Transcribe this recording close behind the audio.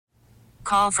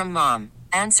call from mom.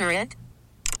 Answer it.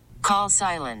 Call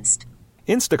silenced.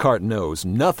 Instacart knows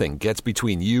nothing gets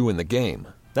between you and the game.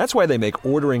 That's why they make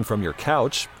ordering from your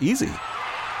couch easy.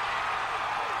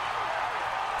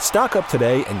 Stock up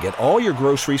today and get all your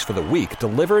groceries for the week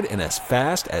delivered in as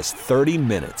fast as 30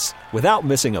 minutes without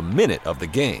missing a minute of the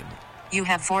game. You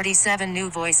have 47 new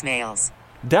voicemails.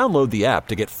 Download the app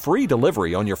to get free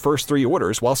delivery on your first 3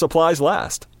 orders while supplies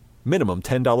last. Minimum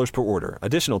 $10 per order.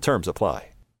 Additional terms apply.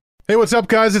 Hey, what's up,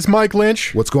 guys? It's Mike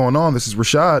Lynch. What's going on? This is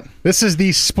Rashad. This is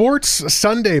the Sports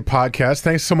Sunday podcast.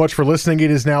 Thanks so much for listening.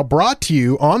 It is now brought to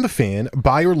you on The Fan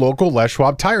by your local Les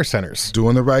Schwab Tire Centers.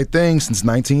 Doing the right thing since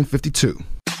 1952.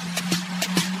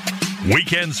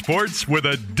 Weekend sports with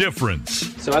a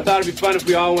difference. So I thought it'd be fun if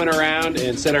we all went around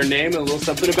and said our name and a little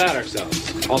something about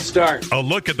ourselves. I'll start. A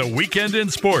look at the weekend in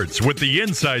sports with the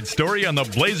inside story on the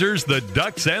Blazers, the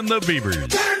Ducks, and the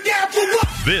Beavers.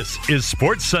 This is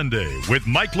Sports Sunday with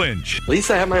Mike Lynch. At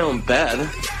least I have my own bed.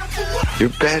 Your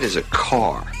bed is a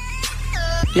car.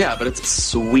 Yeah, but it's a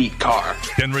sweet car.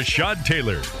 And Rashad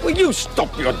Taylor. Will you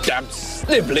stop your damn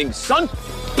sniveling, son?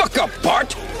 Buck up,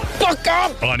 Bart. Buck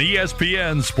up! On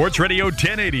ESPN Sports Radio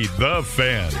 1080, The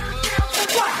Fan.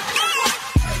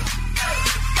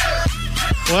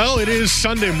 Well, it is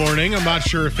Sunday morning. I'm not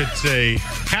sure if it's a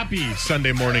happy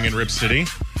Sunday morning in Rip City,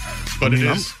 but it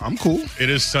is. I'm cool. It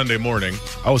is Sunday morning.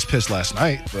 I was pissed last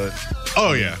night, but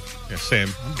Oh, yeah. Yeah, same.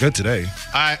 I'm good today.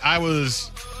 I was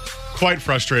quite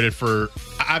frustrated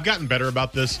I've gotten better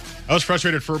about this. I was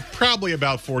frustrated for probably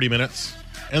about 40 minutes,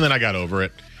 and then I got over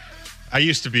it. I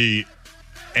used to be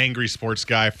angry sports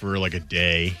guy for like a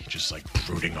day, just like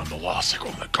brooding on the loss. Like,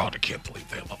 oh my God, I can't believe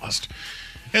they lost.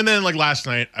 And then like last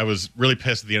night, I was really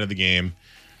pissed at the end of the game.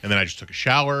 And then I just took a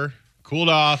shower, cooled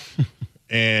off,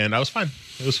 and I was fine.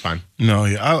 It was fine. No,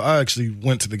 yeah, I actually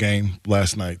went to the game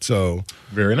last night. So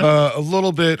very nice. A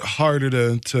little bit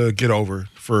harder to get over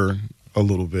for a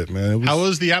little bit, man. How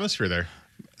was the atmosphere there?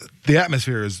 The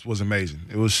atmosphere was amazing.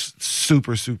 It was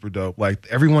super, super dope. Like,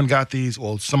 everyone got these.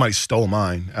 Well, somebody stole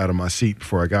mine out of my seat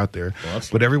before I got there. Well,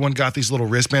 but everyone got these little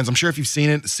wristbands. I'm sure if you've seen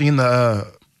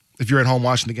if you're at home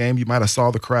watching the game, you might have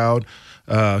saw the crowd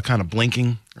kind of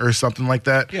blinking or something like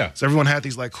that. Yeah. So everyone had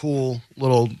these like cool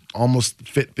little almost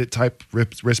Fitbit type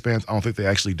wristbands. I don't think they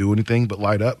actually do anything but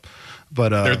light up.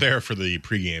 But they're there for the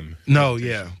pregame. No,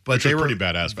 yeah, but they were pretty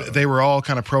badass. They were all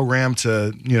kind of programmed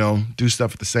to do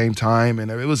stuff at the same time,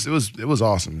 and it was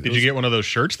awesome. Did you get one of those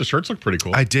shirts? The shirts look pretty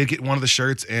cool. I did get one of the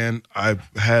shirts, and I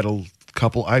had a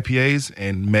couple IPAs,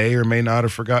 and may or may not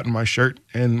have forgotten my shirt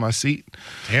in my seat.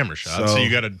 Damn, Rashad. So you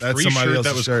got a free shirt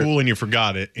that was cool, and you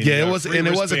forgot it. Yeah, it was, and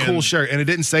it was a cool shirt, and it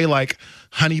didn't say like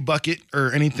Honey Bucket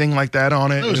or anything like that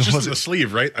on it. No, it was just in the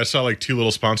sleeve, right? I saw like 2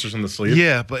 little sponsors on the sleeve.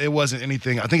 Yeah, but it wasn't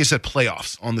anything. I think it said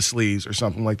playoffs on the sleeves or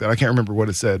something like that. I can't remember what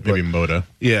it said. Maybe Moda.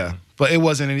 Yeah, but it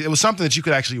wasn't. It was something that you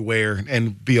could actually wear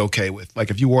and be okay with. Like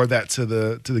if you wore that to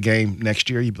the game next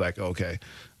year, you'd be like, oh, okay,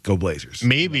 go Blazers.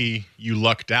 Maybe you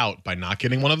lucked out by not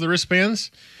getting one of the wristbands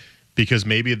because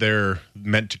maybe they're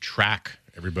meant to track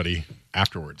everybody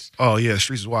afterwards. Oh yeah,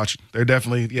 Streets is watching. They're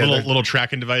definitely little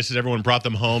tracking devices. Everyone brought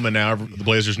them home, and now the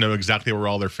Blazers know exactly where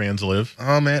all their fans live.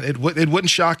 Oh man, it wouldn't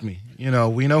shock me.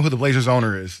 We know who the Blazers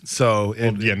owner is, so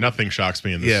nothing shocks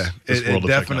me in this. It world of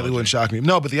definitely technology. wouldn't shock me.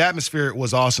 No, but the atmosphere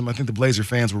was awesome. I think the Blazer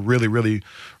fans were really, really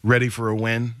ready for a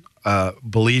win.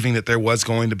 Believing that there was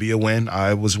going to be a win.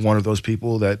 I was one of those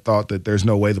people that thought that there's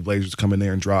no way the Blazers would come in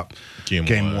there and drop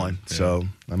game one. Yeah. So,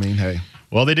 I mean, hey.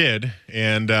 Well, they did,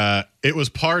 and it was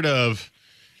part of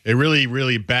a really,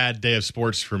 really bad day of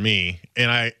sports for me.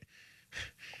 And I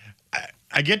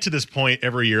get to this point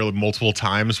every year multiple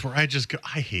times where I just go,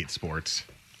 I hate sports.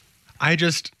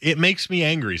 It makes me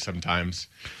angry sometimes.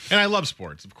 And I love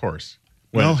sports, of course,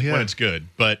 when it's good.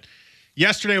 But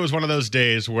yesterday was one of those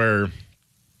days where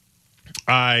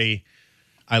I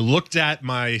looked at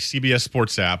my CBS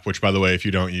Sports app, which, by the way, if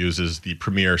you don't use, is the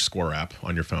premier score app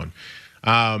on your phone.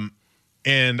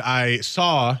 And I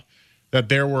saw that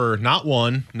there were not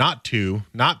 1, not 2,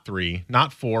 not 3,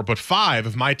 not 4, but 5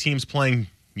 of my teams playing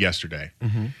yesterday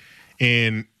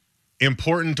in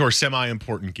important or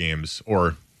semi-important games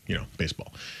or,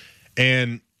 baseball.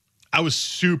 And I was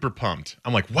super pumped.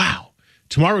 I'm like, wow,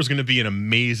 tomorrow is going to be an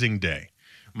amazing day.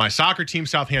 My soccer team,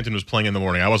 Southampton, was playing in the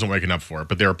morning. I wasn't waking up for it,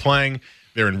 but they were playing.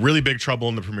 They're in really big trouble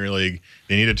in the Premier League.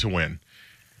 They needed to win.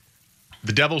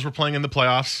 The Devils were playing in the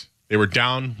playoffs. They were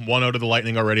down 1-0 to the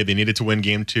Lightning already. They needed to win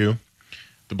game 2.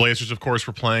 The Blazers, of course,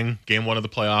 were playing game 1 of the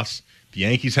playoffs. The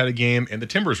Yankees had a game, and the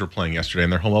Timbers were playing yesterday in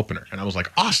their home opener. And I was like,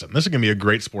 awesome. This is going to be a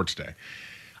great sports day.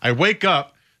 I wake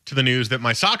up to the news that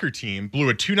my soccer team blew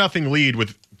a 2-0 lead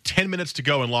with 10 minutes to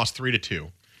go and lost 3-2.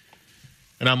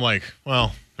 And I'm like,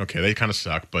 well, okay, they kind of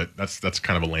suck, but that's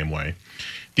kind of a lame way.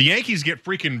 The Yankees get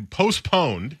freaking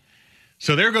postponed.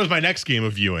 So there goes my next game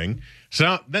of viewing.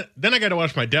 So then I got to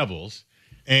watch my Devils,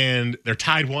 and they're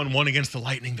tied 1-1 against the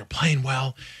Lightning. They're playing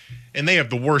well, and they have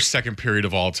the worst second period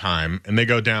of all time, and they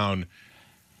go down,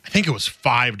 I think it was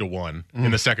 5-1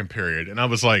 in the second period. And I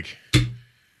was like,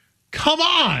 come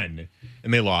on.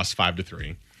 And they lost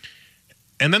 5-3.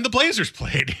 And then the Blazers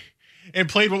played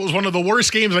what was one of the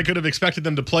worst games I could have expected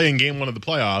them to play in game 1 of the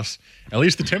playoffs. At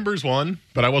least the Timbers won,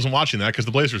 but I wasn't watching that because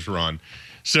the Blazers were on.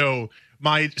 So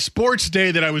my sports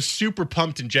day that I was super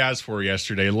pumped and jazzed for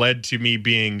yesterday led to me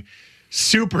being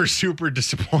super, super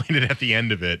disappointed at the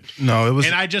end of it. No, it was.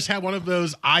 And I just had one of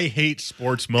those I hate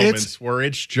sports moments where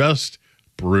it's just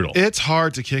brutal. It's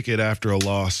hard to kick it after a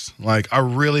loss. Like, I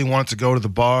really wanted to go to the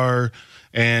bar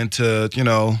and to,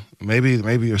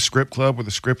 maybe a script club where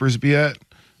the scrippers be at.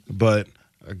 But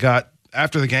I got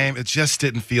after the game, it just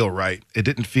didn't feel right. It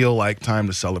didn't feel like time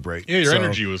to celebrate. Yeah, your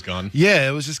energy was gone. Yeah,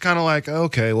 it was just kind of like,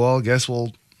 okay, well, I guess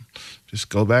we'll just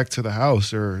go back to the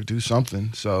house or do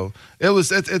something. So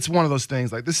it's one of those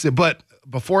things like this. But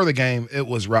before the game, it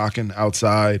was rocking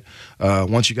outside.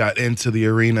 Once you got into the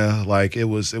arena, like it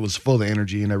was full of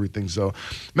energy and everything. So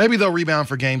maybe they'll rebound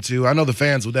for game 2. I know the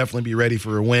fans will definitely be ready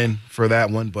for a win for that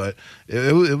one, but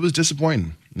it was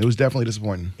disappointing. It was definitely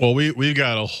disappointing. Well, we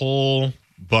got a whole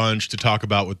bunch to talk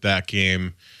about with that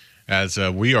game, as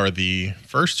we are the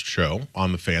first show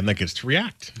on The Fan that gets to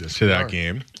react to that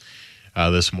game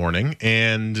this morning,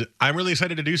 and I'm really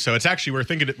excited to do so. It's actually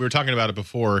we were talking about it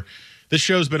before. This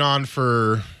show's been on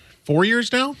for 4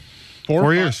 years now.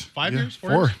 4 years, 5 years,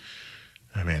 4 years?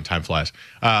 Oh man, time flies.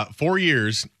 4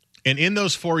 years, and in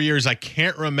those 4 years, I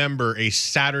can't remember a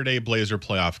Saturday Blazer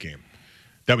playoff game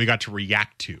that we got to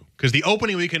react to, because the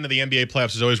opening weekend of the NBA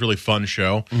playoffs is always a really fun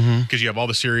show because you have all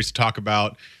the series to talk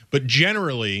about. But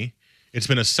generally, it's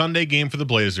been a Sunday game for the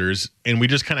Blazers, and we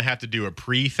just kind of have to do a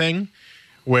pre-thing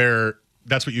where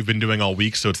that's what you've been doing all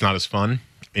week, so it's not as fun,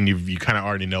 and you kind of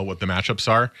already know what the matchups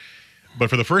are.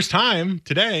 But for the first time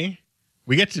today,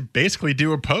 we get to basically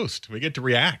do a post. We get to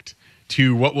react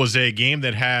to what was a game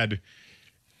that had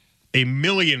a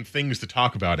million things to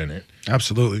talk about in it.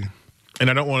 Absolutely. And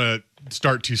I don't want to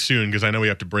start too soon because I know we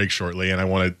have to break shortly, and I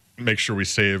want to make sure we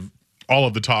save all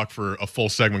of the talk for a full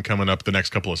segment coming up the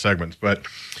next couple of segments. But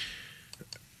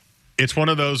it's one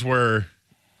of those where,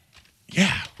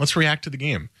 yeah, let's react to the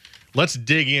game. Let's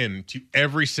dig into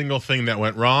every single thing that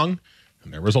went wrong,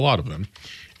 and there was a lot of them.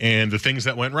 And the things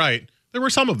that went right, there were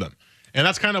some of them. And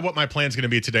that's kind of what my plan is going to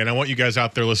be today. And I want you guys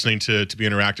out there listening to be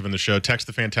interactive in the show. Text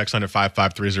the Fan text line at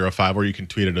 55305, or you can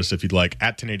tweet at us if you'd like,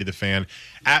 at 1080 the Fan,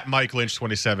 at Mike Lynch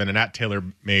 27, and at Taylor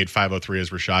Made 503 is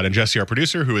Rashad. And Jesse, our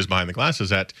producer, who is behind the glass,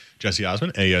 is at Jesse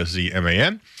Osman,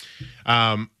 ASZMAN.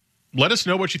 Let us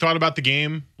know what you thought about the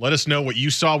game. Let us know what you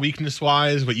saw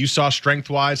weakness-wise, what you saw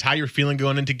strength-wise, how you're feeling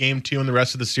going into Game 2 and the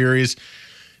rest of the series.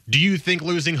 Do you think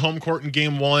losing home court in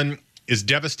Game 1 is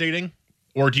devastating?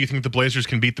 Or do you think the Blazers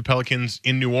can beat the Pelicans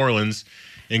in New Orleans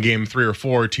in Game 3 or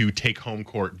 4 to take home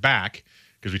court back?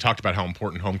 Because we talked about how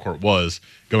important home court was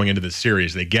going into this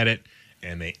series. They get it,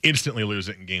 and they instantly lose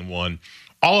it in Game 1.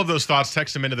 All of those thoughts,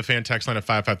 text them into the Fan text line at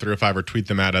 55305 or tweet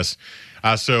them at us.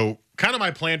 So kind of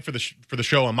my plan for the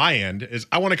show on my end is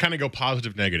I want to kind of go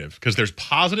positive, negative, because there's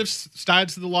positive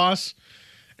sides to the loss,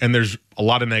 and there's a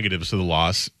lot of negatives to the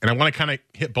loss. And I want to kind of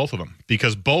hit both of them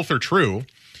because both are true.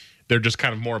 They're just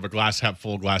kind of more of a glass half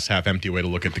full, glass half empty way to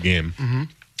look at the game.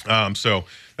 Mm-hmm. So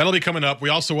that'll be coming up. We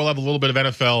also will have a little bit of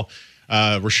NFL.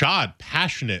 Rashad,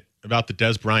 passionate about the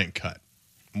Dez Bryant cut.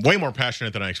 Way more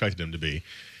passionate than I expected him to be.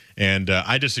 And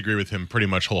I disagree with him pretty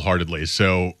much wholeheartedly.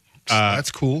 So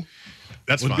that's cool.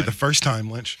 That's Wouldn't fine. be the first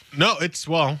time, Lynch. No,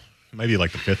 maybe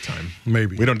like the 5th time.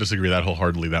 Maybe. We don't disagree that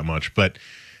wholeheartedly that much. But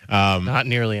not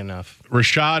nearly enough.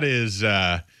 Rashad is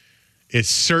it's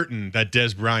certain that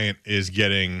Dez Bryant is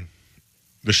getting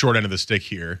the short end of the stick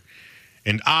here.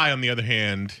 And I, on the other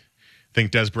hand,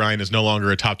 think Dez Bryant is no longer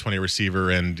a top 20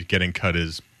 receiver, and getting cut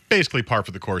is basically par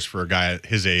for the course for a guy at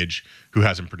his age who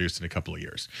hasn't produced in a couple of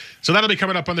years. So that'll be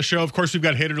coming up on the show. Of course, we've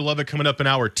got Hate It or Love It coming up in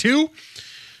hour 2,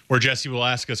 where Jesse will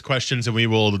ask us questions and we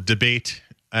will debate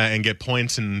and get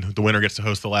points, and the winner gets to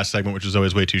host the last segment, which is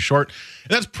always way too short.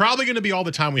 And that's probably going to be all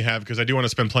the time we have because I do want to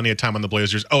spend plenty of time on the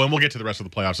Blazers. Oh, and we'll get to the rest of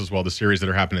the playoffs as well, the series that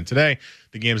are happening today,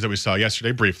 the games that we saw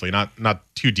yesterday briefly,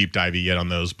 not too deep divey yet on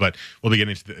those, but we'll be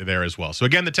getting to there as well. So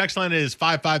again, the text line is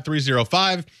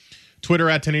 55305, Twitter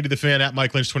at 1080 the Fan, at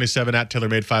Mike Lynch 27, at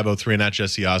TaylorMade 503, and at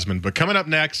Jesse Osman. But coming up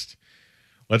next,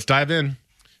 let's dive in.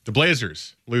 The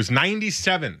Blazers lose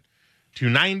 97-95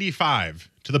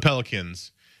 to the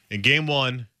Pelicans in Game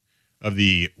 1 of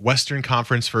the Western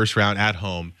Conference first round at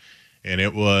home, and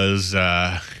it was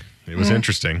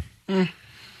interesting.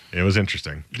 It was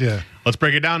interesting. Yeah. Let's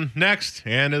break it down next,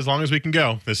 and as long as we can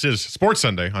go, this is Sports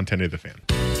Sunday on 1080 The Fan.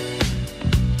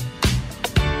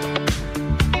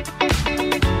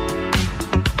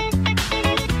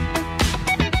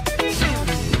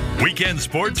 Weekend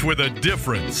sports with a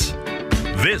difference.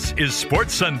 This is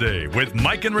Sports Sunday with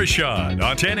Mike and Rashad on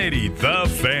 1080 The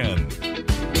Fan.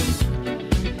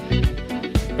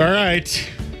 All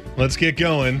right, let's get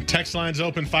going. Text line's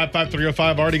open,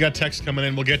 55305. Already got texts coming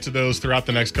in. We'll get to those throughout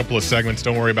the next couple of segments.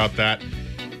 Don't worry about that.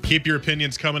 Keep your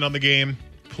opinions coming on the game.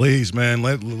 Please, man,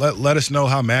 let us know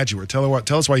how mad you were. Tell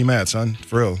us why you're mad, son.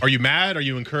 For real. Are you mad? Are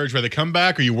you encouraged by the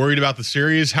comeback? Are you worried about the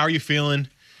series? How are you feeling?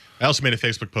 I also made a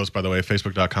Facebook post, by the way,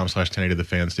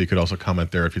 facebook.com/1080thefan, so you could also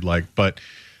comment there if you'd like. But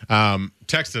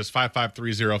text us,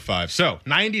 55305. So,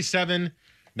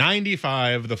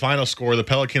 97-95, the final score. The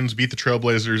Pelicans beat the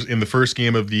Trailblazers in the first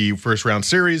game of the first-round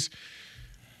series.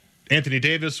 Anthony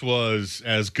Davis was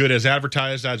as good as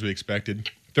advertised, as we expected.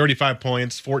 35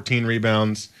 points, 14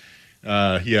 rebounds.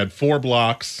 He had 4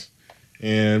 blocks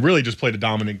and really just played a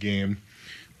dominant game.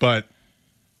 But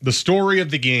the story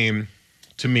of the game,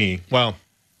 to me, well,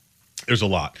 there's a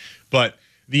lot. But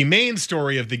the main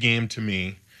story of the game to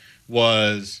me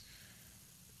was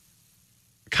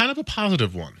kind of a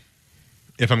positive one,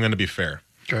 if I'm going to be fair.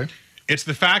 Okay. It's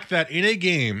the fact that in a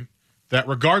game that,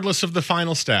 regardless of the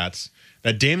final stats,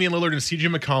 that Damian Lillard and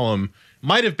CJ McCollum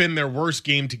might have been their worst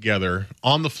game together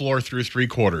on the floor through 3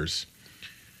 quarters.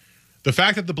 The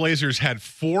fact that the Blazers had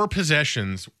 4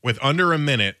 possessions with under a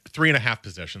minute, 3.5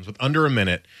 possessions with under a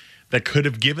minute, that could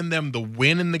have given them the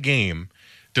win in the game,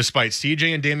 despite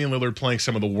CJ and Damian Lillard playing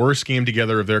some of the worst game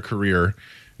together of their career.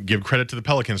 Give credit to the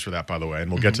Pelicans for that, by the way, and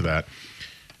we'll get to that.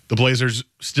 The Blazers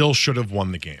still should have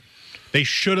won the game. They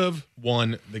should have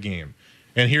won the game.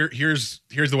 And here's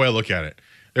the way I look at it.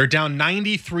 They're down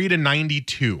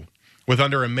 93-92 with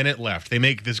under a minute left. They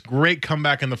make this great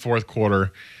comeback in the fourth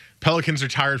quarter. Pelicans are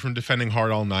tired from defending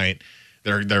hard all night.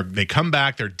 They come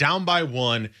back. They're down by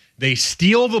 1. They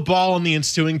steal the ball in the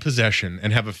ensuing possession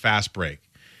and have a fast break.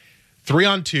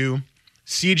 3-on-2,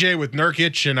 CJ with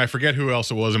Nurkic, and I forget who else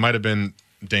it was. It might have been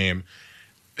Dame.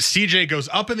 CJ goes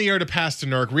up in the air to pass to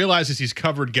Nurk, realizes he's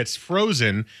covered, gets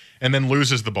frozen, and then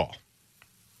loses the ball.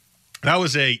 That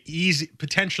was a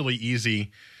potentially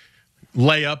easy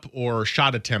layup or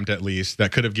shot attempt, at least,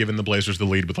 that could have given the Blazers the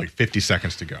lead with like 50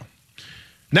 seconds to go.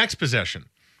 Next possession.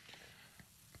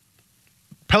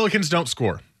 Pelicans don't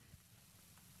score.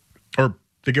 Or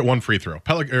they get 1 free throw.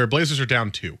 Blazers are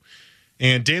down 2.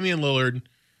 And Damian Lillard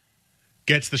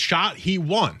gets the shot he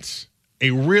wants, a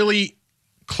really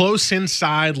close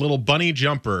inside little bunny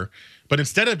jumper. But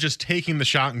instead of just taking the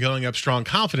shot and going up strong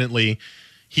confidently,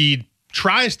 he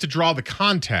tries to draw the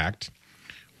contact,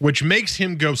 which makes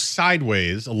him go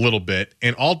sideways a little bit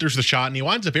and alters the shot. And he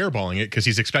winds up airballing it because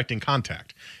he's expecting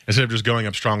contact instead of just going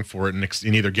up strong for it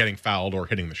and either getting fouled or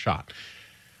hitting the shot.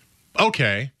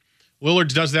 Okay.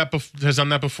 Lillard has done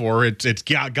that before. It's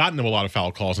gotten him a lot of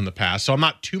foul calls in the past, so I'm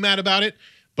not too mad about it,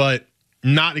 but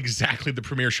not exactly the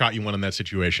premier shot you want in that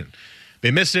situation. They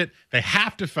miss it. They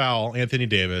have to foul Anthony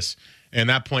Davis,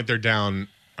 and at that point they're down.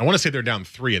 I want to say they're down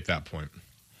 3 at that point.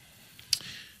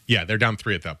 Yeah, they're down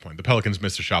 3 at that point. The Pelicans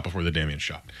missed a shot before the Damian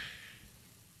shot.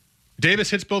 Davis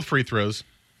hits both free throws.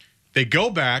 They go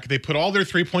back. They put all their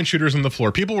 3-point shooters on the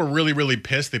floor. People were really, really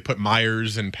pissed. They put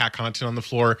Myers and Pat Connaughton on the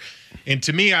floor. And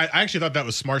to me, I actually thought that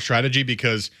was smart strategy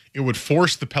because it would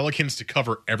force the Pelicans to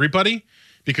cover everybody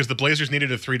because the Blazers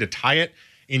needed a 3 to tie it.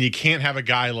 And you can't have a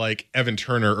guy like Evan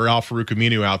Turner or Al-Farouq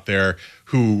Aminu out there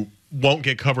who won't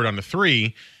get covered on the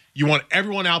 3. You want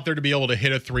everyone out there to be able to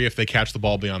hit a 3 if they catch the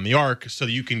ball beyond the arc so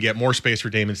that you can get more space for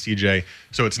Dame and CJ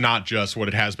so it's not just what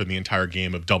it has been the entire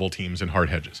game of double teams and hard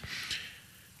hedges.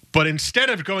 But instead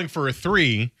of going for a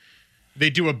 3, they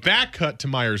do a back cut to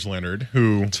Myers Leonard,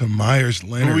 who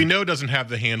we know doesn't have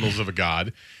the handles of a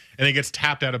god, and it gets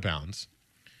tapped out of bounds.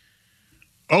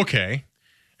 Okay.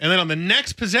 And then on the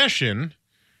next possession,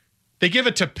 they give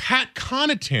it to Pat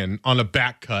Connaughton on a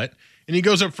back cut, and he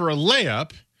goes up for a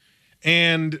layup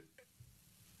and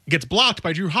gets blocked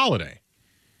by Jrue Holiday.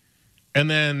 And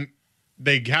then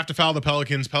they have to foul the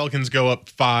Pelicans. Pelicans go up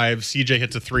 5. CJ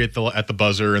hits a 3 at the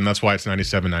buzzer, and that's why it's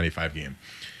 97-95 game.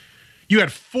 You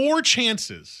had 4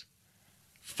 chances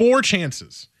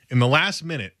in the last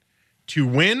minute to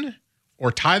win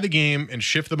or tie the game and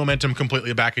shift the momentum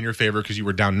completely back in your favor because you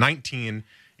were down 19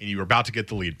 and you were about to get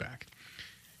the lead back.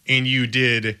 And you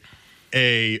did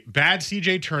a bad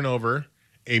CJ turnover,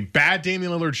 a bad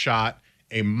Damian Lillard shot,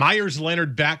 a Myers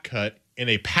Leonard back cut, in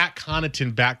a Pat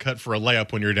Connaughton back cut for a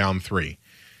layup when you're down 3.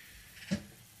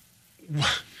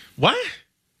 What?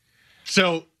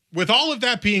 So, with all of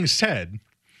that being said,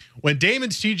 when Dame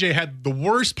and CJ had the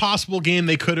worst possible game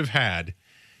they could have had,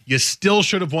 you still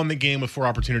should have won the game with 4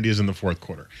 opportunities in the fourth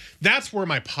quarter. That's where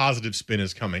my positive spin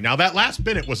is coming. Now, that last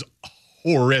minute was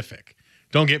horrific.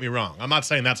 Don't get me wrong. I'm not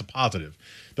saying that's a positive.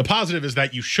 The positive is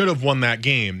that you should have won that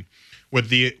game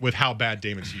with how bad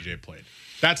Dame and CJ played.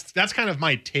 That's kind of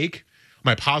my take,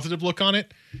 my positive look on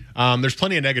it. There's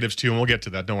plenty of negatives too, and we'll get to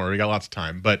that. Don't worry, we got lots of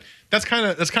time. But that's kind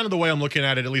of the way I'm looking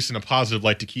at it, at least in a positive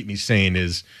light to keep me sane.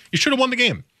 Is you should have won the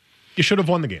game. You should have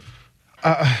won the game.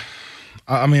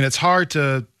 I mean, it's hard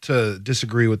to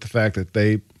disagree with the fact that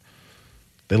they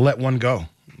let one go.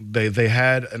 They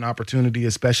had an opportunity,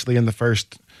 especially in the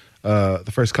first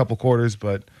couple quarters,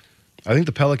 but I think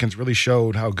the Pelicans really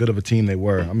showed how good of a team they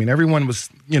were. I mean, everyone was,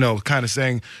 kind of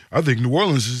saying, I think New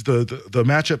Orleans is the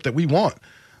matchup that we want.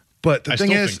 But the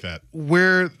thing is,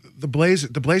 where the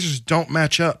Blazers don't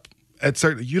match up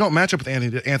you don't match up with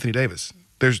Anthony Davis.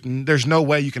 There's no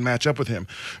way you can match up with him.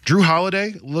 Drew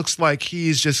Holiday looks like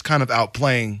he's just kind of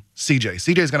outplaying CJ.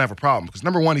 CJ's going to have a problem because,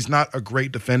 number one, he's not a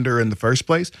great defender in the first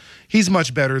place. He's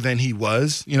much better than he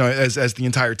was, as the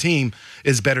entire team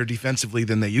is better defensively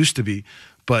than they used to be.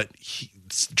 But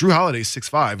Drew Holiday's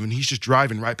 6'5", and he's just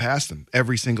driving right past them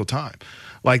every single time.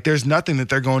 Like, there's nothing that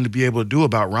they're going to be able to do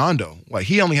about Rondo. Like,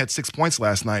 he only had 6 points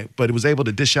last night, but he was able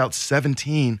to dish out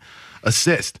 17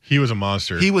 assists. He was a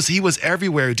monster. He was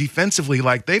everywhere defensively.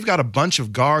 Like, they've got a bunch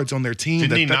of guards on their team.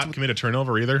 Didn't he not commit a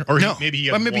turnover either? Or no. Maybe he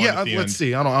had one at the let's end.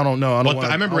 see. I don't know.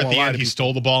 I remember at the end he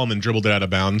stole the ball and then dribbled it out of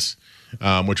bounds,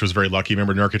 which was very lucky.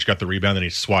 Remember, Nurkic got the rebound and he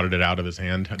swatted it out of his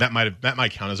hand. That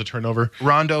might count as a turnover.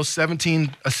 Rondo,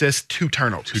 17 assists, 2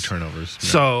 turnovers. 2 turnovers. Yeah.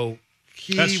 So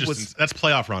that's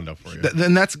playoff Rondo for you.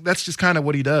 Then that's just kind of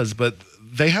what he does. But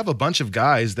they have a bunch of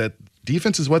guys that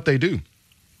defense is what they do.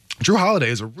 Drew Holiday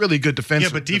is a really good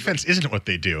defensive. Yeah, but defense isn't what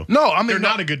they do. No, I mean, they're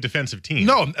not a good defensive team.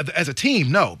 No, as a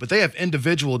team, no. But they have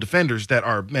individual defenders that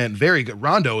are, very good.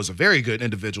 Rondo is a very good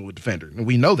individual defender, and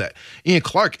we know that. Ian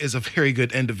Clark is a very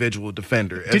good individual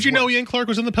defender. Did you know Ian Clark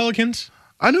was in the Pelicans?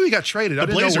 I knew he got traded. I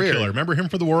didn't know where. Blazer killer. Remember him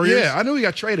for the Warriors? Yeah, I knew he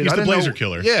got traded. He's the Blazer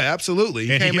killer. Yeah, absolutely.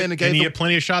 He came in and gave. And he had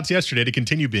plenty of shots yesterday to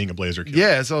continue being a Blazer killer.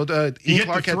 Yeah, so Ian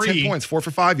Clark had 10 points, 4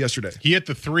 for 5 yesterday. He hit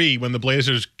the 3 when the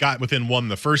Blazers got within 1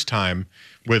 the first time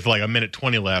with like a minute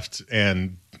 20 left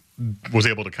and was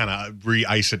able to kind of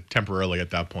re-ice it temporarily at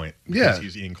that point. Yeah.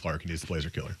 He's Ian Clark and he's the Blazer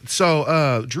killer.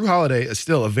 So Drew Holiday is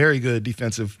still a very good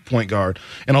defensive point guard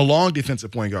and a long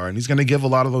defensive point guard, and he's going to give a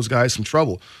lot of those guys some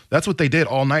trouble. That's what they did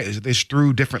all night is they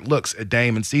threw different looks at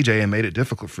Dame and CJ and made it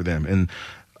difficult for them. And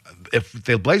if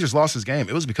the Blazers lost this game,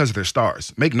 it was because of their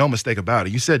stars. Make no mistake about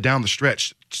it. You said down the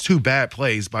stretch, 2 bad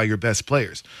plays by your best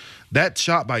players. That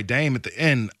shot by Dame at the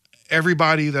end,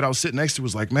 everybody that I was sitting next to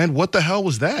was like, man, what the hell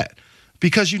was that?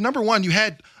 Because number one, you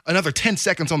had another 10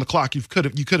 seconds on the clock you could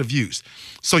have used.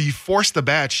 So you forced the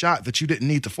bad shot that you didn't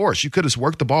need to force. You could have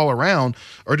worked the ball around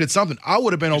or did something. I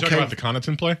would have been okay. Talking about the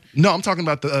Connaughton play? No, I'm talking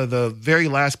about the very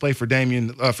last play for Dame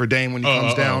when he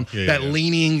comes down.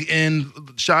 Leaning in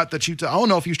shot that you I don't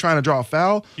know if he was trying to draw a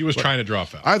foul. He was trying to draw a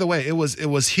foul. Either way, it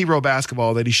was hero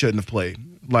basketball that he shouldn't have played.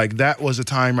 Like, that was a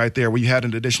time right there where you had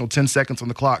an additional 10 seconds on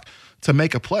the clock to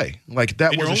make a play. Like,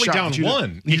 that was a shot. You're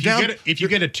only down 1. If you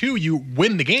get a 2, you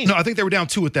win the game. No, I think they were down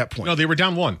 2 at that point. No, they were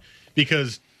down 1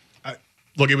 because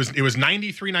look, it was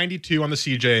 93-92 on the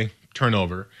CJ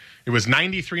turnover. It was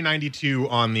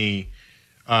 93-92 on the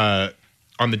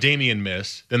Damian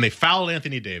miss. Then they fouled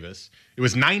Anthony Davis. It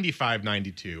was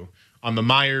 95-92 on the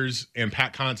Myers and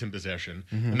Pat Connaughton possession,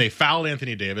 and they fouled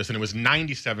Anthony Davis, and it was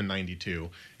 97-92,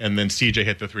 and then CJ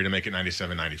hit the 3 to make it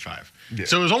 97-95. Yeah.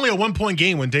 So it was only a 1-point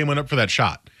game when Dame went up for that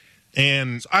shot.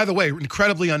 And so either way,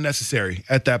 incredibly unnecessary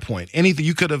at that point. Anything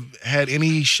you could have had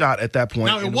any shot at that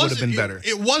point, it would have been better.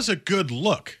 It was a good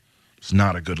look. It's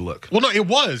not a good look. Well, no, it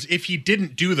was if he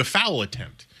didn't do the foul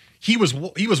attempt. He was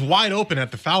wide open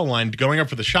at the foul line going up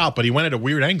for the shot, but he went at a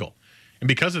weird angle, and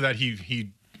because of that,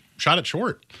 he shot it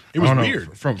short. It was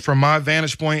weird. From my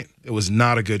vantage point, it was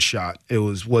not a good shot. It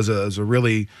was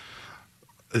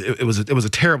a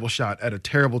terrible shot at a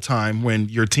terrible time when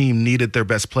your team needed their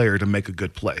best player to make a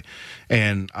good play.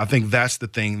 And I think that's the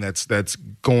thing that's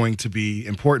going to be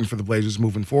important for the Blazers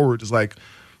moving forward is like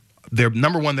their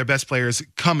number one, their best players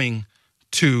coming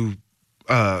to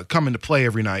play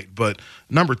every night, but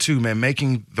number 2, man,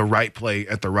 making the right play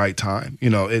at the right time. You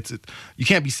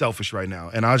can't be selfish right now,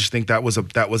 and I just think that was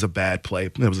a bad play.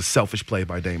 It was a selfish play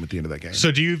by Dame at the end of that game.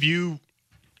 So, do you view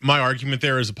my argument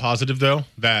there as a positive, though,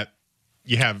 that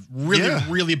you have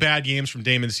really bad games from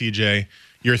Dame and CJ?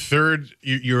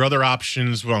 Your other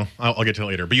options, well, I'll get to it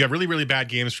later, but you have really, really bad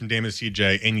games from Dame and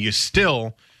CJ, and you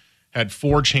still had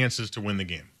 4 chances to win the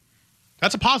game.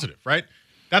 That's a positive, right?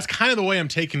 That's kind of the way I'm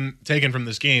taking from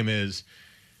this game is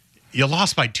you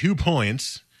lost by 2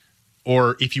 points,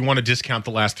 or if you want to discount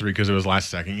the last 3 because it was last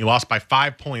second, you lost by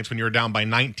 5 points when you were down by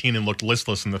 19 and looked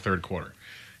listless in the third quarter.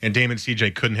 And Dame and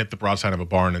CJ couldn't hit the broadside of a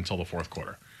barn until the fourth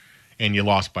quarter. And you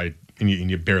lost by, and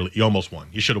you almost won.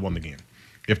 You should have won the game,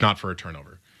 if not for a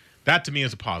turnover. That to me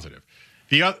is a positive.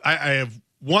 I have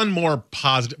one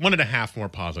and a half more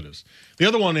positives. The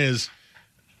other one is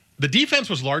the defense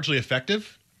was largely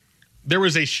effective. There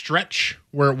was a stretch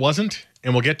where it wasn't,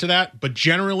 and we'll get to that. But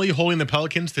generally, holding the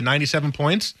Pelicans to 97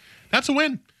 points, that's a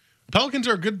win. The Pelicans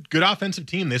are a good offensive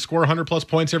team. They score 100-plus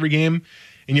points every game,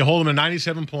 and you hold them to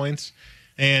 97 points.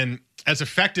 And as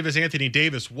effective as Anthony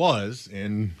Davis was,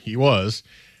 and he was,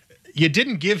 you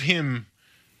didn't give him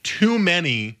too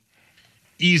many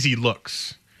easy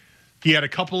looks. He had a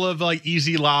couple of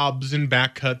easy lobs and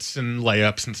back cuts and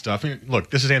layups and stuff. I mean,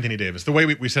 look, this is Anthony Davis. The way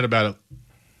we said about it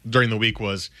during the week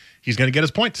was he's going to get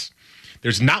his points.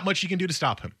 There's not much you can do to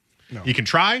stop him. No. You can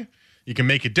try. You can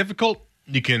make it difficult.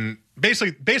 You can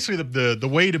basically the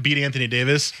way to beat Anthony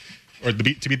Davis or to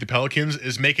beat the Pelicans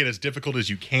is make it as difficult as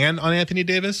you can on Anthony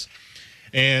Davis.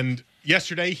 And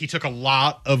yesterday he took a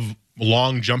lot of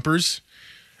long jumpers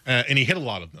and he hit a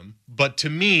lot of them. But to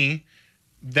me,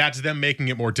 that's them making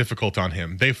it more difficult on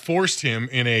him. They forced him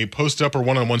in a post-up or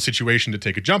one-on-one situation to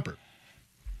take a jumper,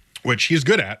 which he's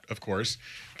good at, of course,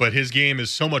 but his game is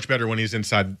so much better when he's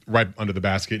inside right under the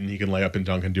basket and he can lay up and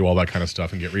dunk and do all that kind of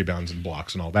stuff and get rebounds and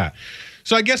blocks and all that.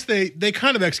 So I guess they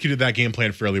kind of executed that game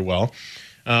plan fairly well.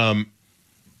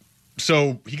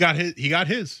 So he got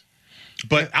his.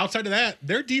 But outside of that,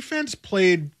 their defense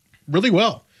played really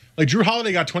well. Like Jrue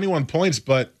Holiday got 21 points,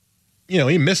 but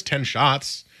he missed 10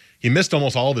 shots. He missed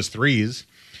almost all of his threes.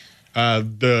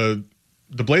 The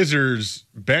Blazers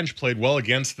bench played well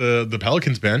against the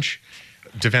Pelicans bench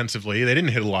defensively. They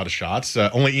didn't hit a lot of shots.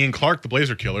 Only Ian Clark, the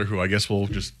Blazer killer, who I guess will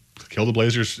just kill the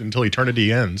Blazers until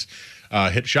eternity ends,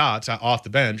 hit shots off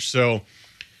the bench. So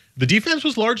the defense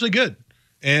was largely good.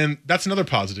 And that's another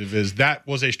positive is that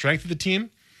was a strength of the team.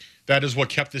 That is what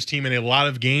kept this team in a lot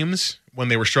of games when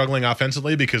they were struggling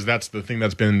offensively, because that's the thing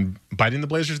that's been biting the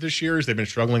Blazers this year is they've been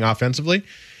struggling offensively.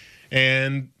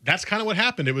 And that's kind of what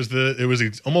happened. It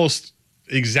was almost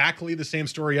exactly the same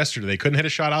story yesterday. They couldn't hit a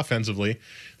shot offensively.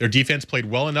 Their defense played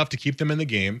well enough to keep them in the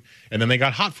game, and then they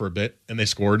got hot for a bit, and they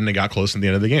scored, and they got close in the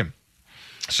end of the game.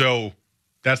 So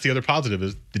that's the other positive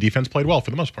is the defense played well for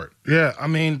the most part. Yeah, I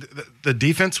mean, the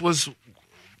defense was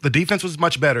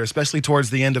much better, especially towards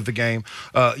the end of the game.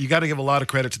 You got to give a lot of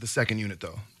credit to the second unit,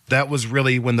 though. That was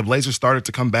really when the Blazers started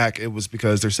to come back. It was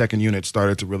because their second unit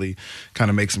started to really kind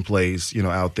of make some plays,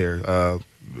 out there.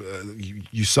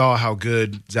 You saw how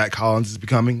good Zach Collins is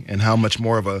becoming and how much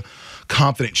more of a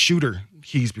confident shooter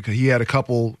because he had a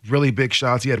couple really big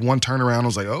shots. He had one turnaround. I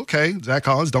was like, okay, Zach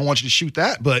Collins, don't want you to shoot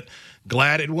that, but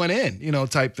glad it went in,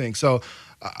 type thing. So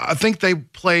I think they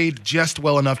played just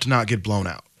well enough to not get blown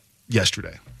out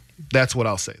yesterday. That's what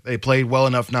I'll say. They played well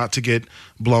enough not to get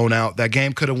blown out. That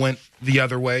game could have went the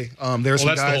other way. That's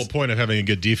the whole point of having a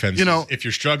good defense. If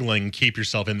you're struggling, keep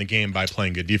yourself in the game by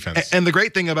playing good defense. And the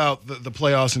great thing about the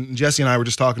playoffs, and Jesse and I were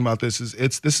just talking about this, is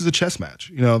this is a chess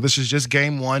match. This is just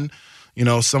game one.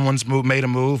 Someone's made a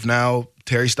move. Now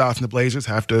Terry Stotts and the Blazers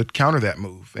have to counter that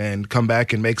move and come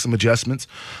back and make some adjustments.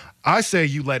 I say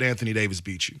you let Anthony Davis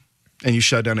beat you. And you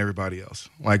shut down everybody else.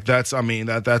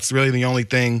 That's really the only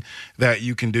thing that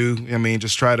you can do.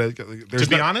 Just try to. To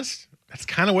be honest, that's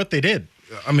kind of what they did.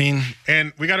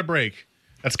 And we got a break.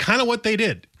 That's kind of what they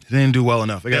did. They didn't do well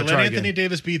enough. They let Anthony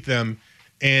Davis beat them,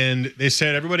 and they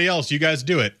said, everybody else, you guys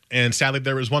do it. And sadly,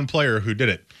 there was one player who did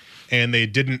it, and they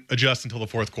didn't adjust until the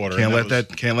fourth quarter. Can't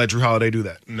let Jrue Holiday do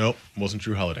that. Nope, wasn't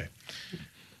Jrue Holiday.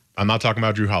 I'm not talking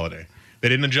about Jrue Holiday. They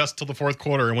didn't adjust till the fourth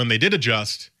quarter, and when they did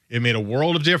adjust, it made a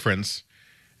world of difference,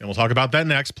 and we'll talk about that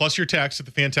next. Plus your text at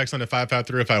the Fan text line at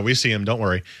 55305. We see them. Don't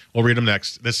worry. We'll read them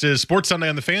next. This is Sports Sunday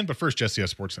on the Fan, but first, Jesse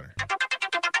S. Sports Center.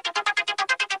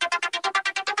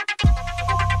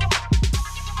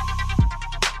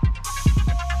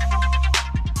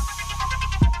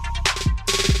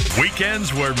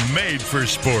 Weekends were made for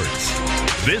sports.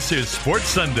 This is Sports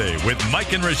Sunday with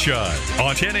Mike and Rashad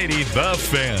on 1080 The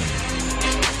Fan.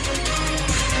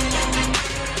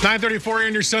 9:34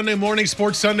 in your Sunday morning,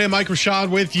 Sports Sunday. Mike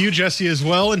Rashad with you, Jesse as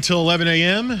well, until 11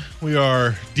 a.m. We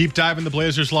are deep diving the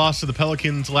Blazers' loss to the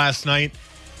Pelicans last night.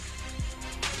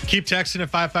 Keep texting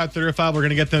at 55305. We're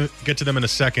going to get to them in a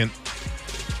second.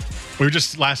 We were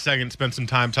just last second spent some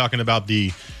time talking about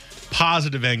the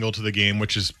positive angle to the game,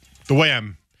 which is the way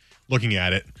I'm looking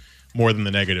at it more than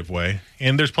the negative way.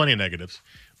 And there's plenty of negatives.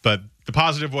 But the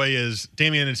positive way is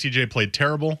Damian and CJ played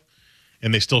terrible,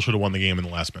 and they still should have won the game in the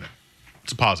last minute.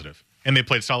 It's a positive. And they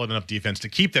played solid enough defense to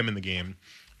keep them in the game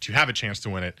to have a chance to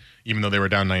win it, even though they were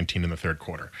down 19 in the third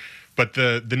quarter. But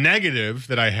the negative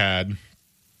that I had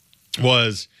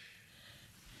was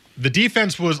the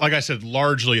defense was, like I said,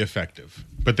 largely effective.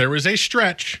 But there was a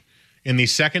stretch in the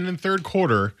second and third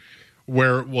quarter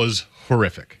where it was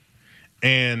horrific.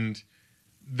 And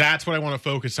that's what I want to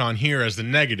focus on here as the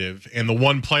negative. And the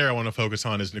one player I want to focus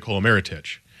on is Nikola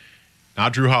Mirotic,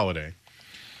 not Drew Holiday.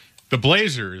 The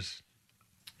Blazers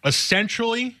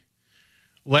essentially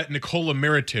let Nikola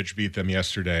Mirotic beat them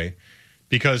yesterday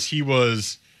because he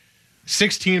was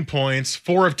 16 points,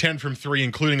 4 of 10 from 3,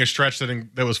 including a stretch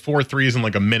that was 4 threes in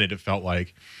like a minute, it felt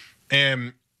like,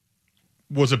 and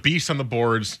was a beast on the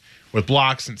boards with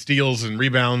blocks and steals and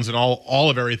rebounds and all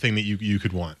of everything that you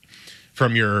could want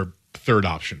from your third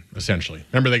option, essentially.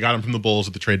 Remember, they got him from the Bulls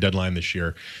at the trade deadline this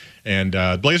year. And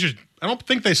Blazers, I don't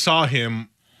think they saw him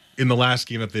in the last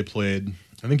game that they played.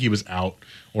 I think he was out,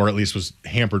 or at least was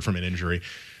hampered from an injury.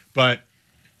 But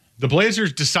the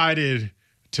Blazers decided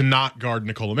to not guard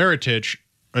Nikola Mirotic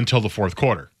until the fourth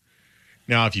quarter.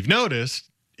 Now, if you've noticed,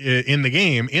 in the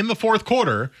game, in the fourth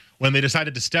quarter, when they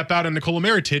decided to step out on Nikola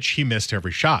Mirotic, he missed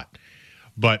every shot.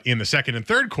 But in the second and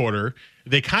third quarter,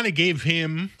 they kind of gave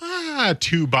him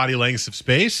 2 body lengths of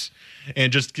space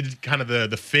and just did kind of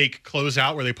the fake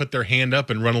closeout where they put their hand up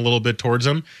and run a little bit towards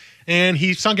him. And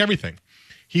he sunk everything.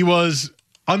 He was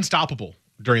unstoppable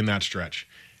during that stretch.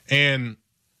 And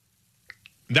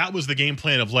that was the game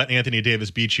plan of let Anthony Davis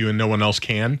beat you and no one else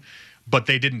can. But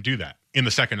they didn't do that in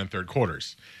the second and third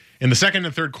quarters. In the second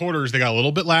and third quarters, they got a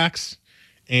little bit lax,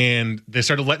 and they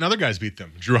started letting other guys beat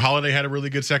them. Drew Holiday had a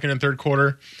really good second and third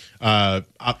quarter.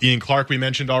 Ian Clark, we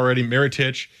mentioned already,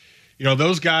 Mirotic. You know,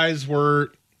 those guys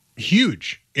were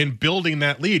huge in building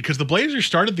that lead because the Blazers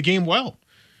started the game well.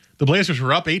 The Blazers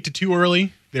were up 8-2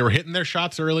 early. They were hitting their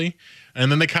shots early,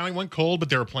 and then they kind of went cold, but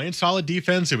they were playing solid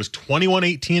defense. It was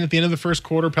 21-18 at the end of the first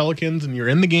quarter, Pelicans, and you're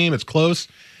in the game. It's close.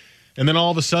 And then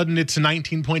all of a sudden, it's a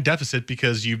 19-point deficit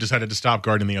because you've decided to stop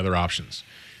guarding the other options.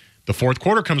 The fourth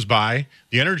quarter comes by.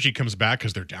 The energy comes back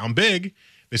because they're down big.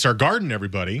 They start guarding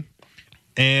everybody,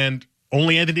 and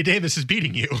only Anthony Davis is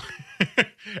beating you.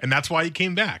 And that's why he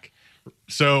came back.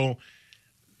 So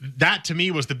that, to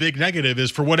me, was the big negative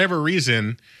is for whatever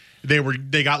reason,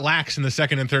 they got lax in the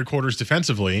second and third quarters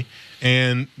defensively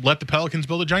and let the Pelicans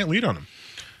build a giant lead on them.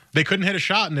 They couldn't hit a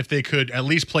shot, and if they could at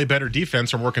least play better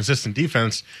defense or more consistent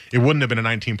defense, it wouldn't have been a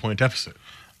 19-point deficit.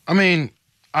 I mean,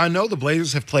 I know the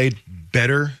Blazers have played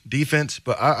better defense,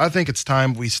 but I think it's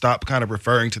time we stop kind of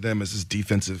referring to them as this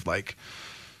defensive, like,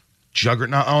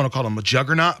 juggernaut. I don't want to call them a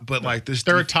juggernaut, but like this.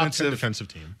 They're a top 10 defensive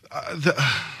team.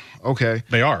 Okay.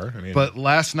 They are. I mean, but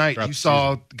last night you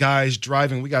saw guys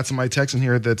driving. We got somebody texting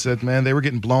here that said, man, they were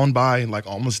getting blown by in like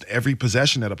almost every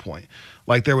possession at a point.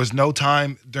 Like there was no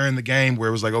time during the game where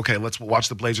it was like, okay, let's watch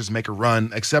the Blazers make a run,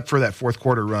 except for that fourth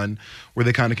quarter run where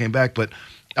they kind of came back. But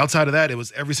outside of that, it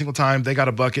was every single time they got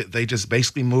a bucket, they just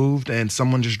basically moved and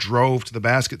someone just drove to the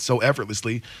basket so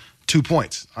effortlessly. 2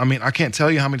 points. I mean, I can't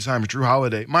tell you how many times Drew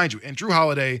Holiday, mind you, and Drew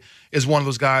Holiday is one of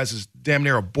those guys who's damn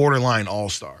near a borderline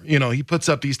all-star. You know, he puts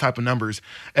up these type of numbers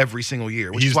every single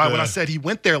year, which is why when I said he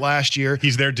went there last year.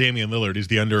 He's their Damian Lillard. He's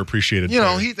the underappreciated player.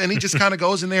 Know, he just kind of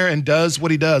goes in there and does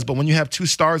what he does. But when you have 2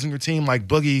 stars in your team like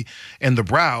Boogie and the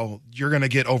Brow, you're going to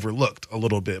get overlooked a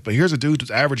little bit. But here's a dude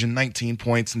who's averaging 19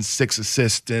 points and 6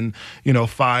 assists and,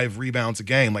 5 rebounds a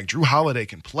game. Like Drew Holiday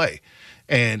can play.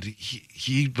 And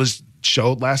he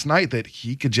showed last night that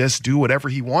he could just do whatever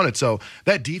he wanted. So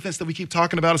that defense that we keep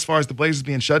talking about as far as the Blazers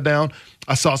being shut down,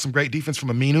 I saw some great defense from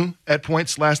Aminu at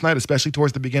points last night, especially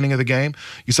towards the beginning of the game.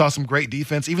 You saw some great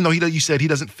defense, even though you said he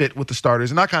doesn't fit with the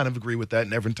starters, and I kind of agree with that,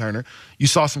 and Evan Turner. You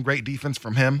saw some great defense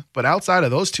from him. But outside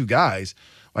of those 2 guys,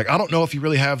 like I don't know if you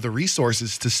really have the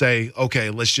resources to say, okay,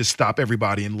 let's just stop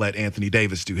everybody and let Anthony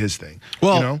Davis do his thing.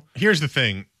 Well, here's the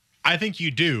thing. I think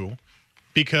you do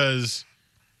because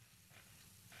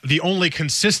the only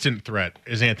consistent threat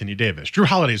is Anthony Davis. Drew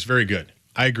Holiday is very good.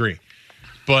 I agree.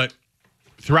 But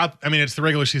it's the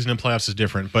regular season and playoffs is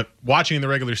different. But watching the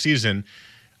regular season,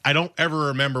 I don't ever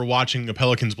remember watching a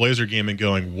Pelicans-Blazer game and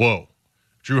going, whoa,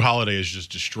 Drew Holiday is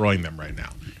just destroying them right now.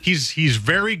 He's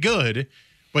very good,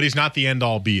 but he's not the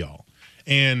end-all, be-all.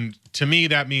 And to me,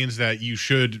 that means that you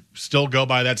should still go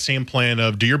by that same plan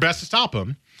of do your best to stop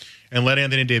him and let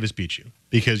Anthony Davis beat you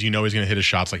because you know he's going to hit his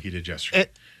shots like he did yesterday.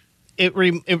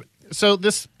 So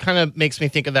this kind of makes me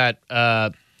think of that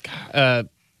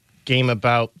game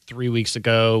about 3 weeks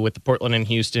ago with the Portland and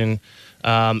Houston,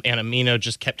 and Amino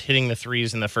just kept hitting the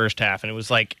threes in the first half, and it was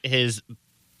like his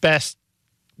best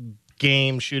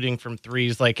game shooting from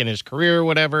threes like in his career or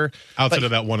whatever. Outside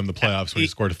of that one in the playoffs when he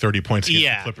scored 30 points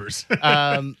against the Clippers.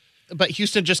 But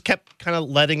Houston just kept kind of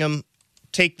letting him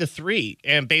take the three,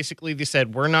 and basically they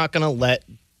said, we're not going to let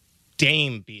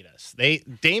Dame beat us.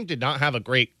 Dame did not have a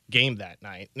great game that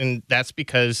night, and that's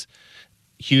because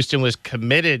Houston was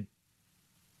committed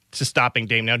to stopping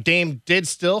Dame. Now, Dame did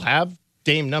still have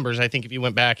Dame numbers. I think if you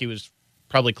went back, he was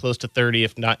probably close to 30,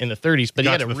 if not in the 30s. But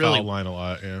he had to really foul line a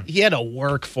lot. Yeah, he had to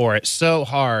work for it so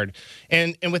hard.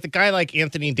 And with a guy like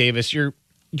Anthony Davis, you're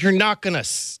not going to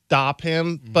stop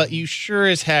him, but you sure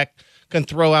as heck can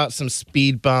throw out some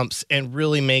speed bumps and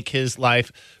really make his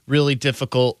life really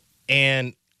difficult.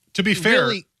 And to be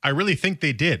fair, I really think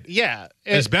they did. Yeah,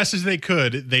 as best as they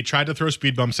could, they tried to throw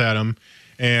speed bumps at him,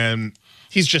 and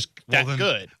he's just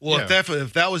good. Well,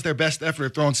 if that was their best effort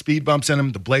at throwing speed bumps at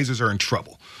him, the Blazers are in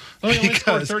trouble. Well, he only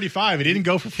scored 35. He didn't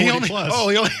go for 40 plus. Oh,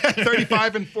 he only had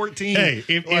 35 and 14. Hey,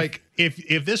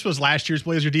 if this was last year's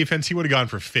Blazer defense, he would have gone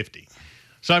for 50.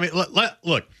 So, I mean,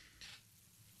 look,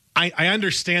 I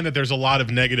understand that there's a lot of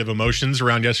negative emotions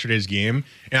around yesterday's game,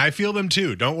 and I feel them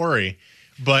too. Don't worry.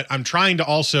 But I'm trying to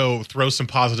also throw some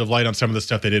positive light on some of the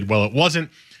stuff they did well. It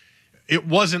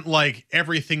wasn't like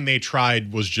everything they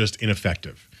tried was just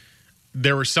ineffective.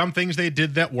 There were some things they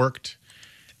did that worked.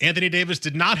 Anthony Davis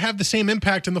did not have the same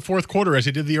impact in the fourth quarter as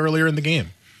he did earlier in the game.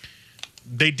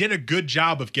 They did a good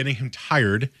job of getting him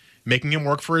tired, making him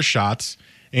work for his shots,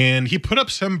 and he put up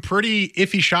some pretty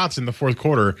iffy shots in the fourth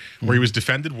quarter where he was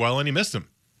defended well and he missed them.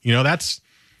 You know, that's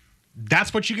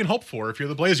what you can hope for if you're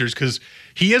the Blazers, because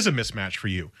he is a mismatch for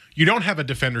you. You don't have a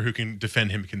defender who can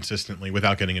defend him consistently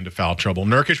without getting into foul trouble.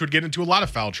 Nurkic would get into a lot of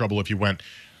foul trouble if you went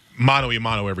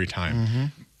mano-a-mano every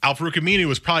time. Al-Farouq Aminu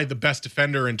was probably the best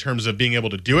defender in terms of being able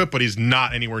to do it, but he's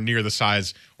not anywhere near the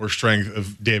size or strength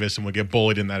of Davis and would get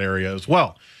bullied in that area as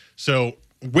well. So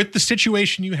with the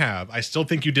situation you have, I still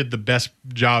think you did the best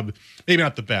job, maybe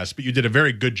not the best, but you did a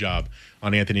very good job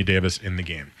on Anthony Davis in the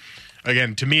game.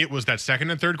 Again, to me, it was that second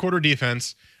and third quarter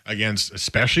defense against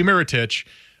especially Mirotic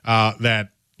that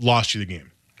lost you the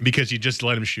game because you just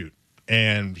let him shoot.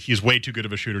 And he's way too good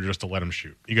of a shooter just to let him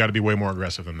shoot. You got to be way more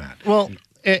aggressive than that. Well,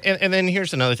 and then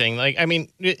here's another thing. Like, I mean,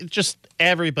 just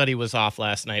everybody was off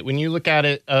last night. When you look at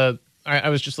it, I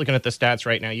was just looking at the stats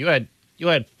right now. You had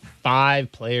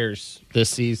 5 players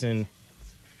this season.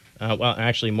 Well,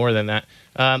 actually more than that.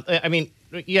 I mean,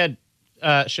 you had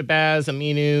Shabazz,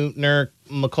 Aminu, Nurk,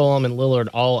 McCollum, and Lillard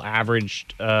all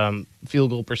averaged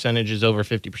field goal percentages over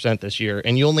 50% this year,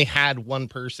 and you only had one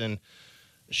person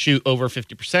shoot over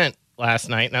 50% last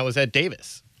night, and that was Ed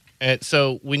Davis. And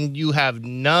so when you have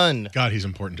none, God, he's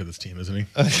important to this team, isn't he?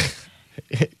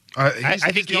 I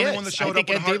think he's the only one that showed up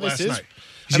with heart last night.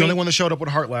 He's the only one that showed up with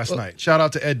heart last night. Shout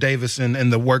out to Ed Davis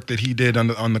and the work that he did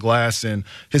on the glass, and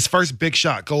his first big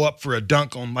shot, go up for a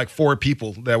dunk on like 4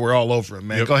 people that were all over him,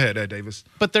 man. Yep. Go ahead, Ed Davis.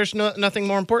 But there's nothing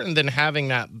more important than having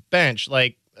that bench.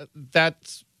 Like, you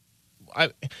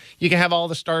can have all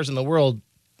the stars in the world.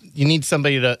 You need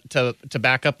somebody to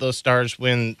back up those stars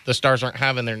when the stars aren't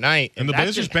having their night. And the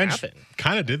Blazers bench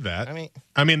kind of did that.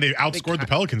 I mean, they outscored the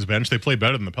Pelicans bench. They played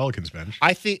better than the Pelicans bench.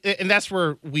 I think, and that's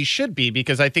where we should be,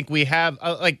 because I think we have,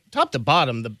 like, top to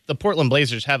bottom, the Portland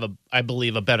Blazers have, I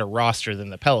believe, a better roster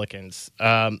than the Pelicans.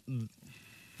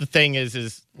 The thing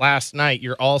is last night,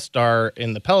 your all-star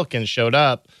in the Pelicans showed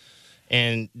up,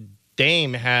 and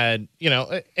Dame had,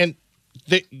 and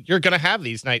you're going to have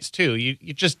these nights too.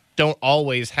 You just don't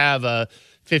always have a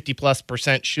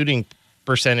 50+% shooting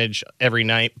percentage every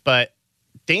night, but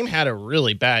Dame had a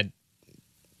really bad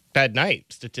night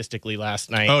statistically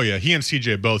last night. Oh yeah, he and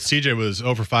CJ both. CJ was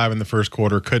 0 for 5 in the first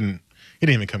quarter. He didn't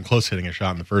even come close to hitting a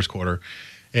shot in the first quarter.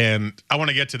 And I want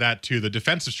to get to that too. The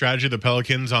defensive strategy of the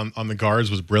Pelicans on the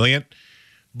guards was brilliant,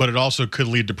 but it also could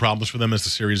lead to problems for them as the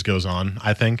series goes on,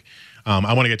 I think.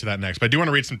 I want to get to that next, but I do want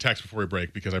to read some text before we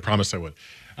break because I promised I would.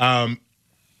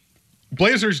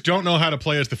 Blazers don't know how to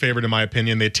play as the favorite, in my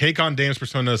opinion. They take on Dame's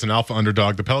persona as an alpha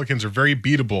underdog. The Pelicans are very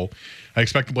beatable. I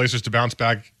expect the Blazers to bounce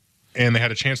back, and they had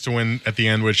a chance to win at the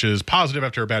end, which is positive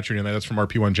after a bad shooting night. That's from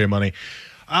RP1J Money.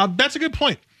 That's a good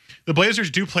point. The Blazers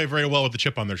do play very well with the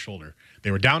chip on their shoulder. They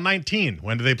were down 19.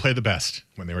 When did they play the best?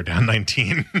 When they were down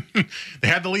 19. They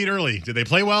had the lead early. Did they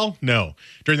play well? No.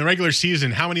 During the regular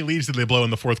season, how many leads did they blow in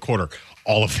the fourth quarter?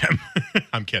 All of them.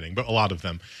 I'm kidding, but a lot of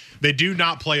them. They do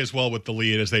not play as well with the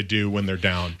lead as they do when they're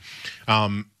down.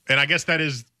 And I guess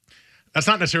that's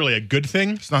not necessarily a good thing.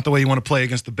 It's not the way you want to play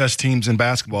against the best teams in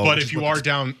basketball. But if you are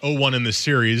down 0-1 in this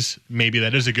series, maybe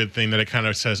that is a good thing, that it kind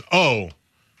of says, oh,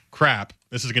 crap,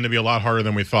 this is going to be a lot harder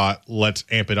than we thought. Let's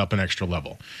amp it up an extra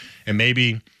level. And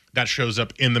maybe that shows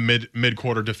up in the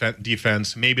mid-quarter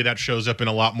defense. Maybe that shows up in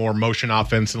a lot more motion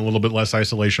offense and a little bit less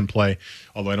isolation play,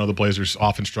 although I know the Blazers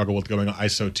often struggle with going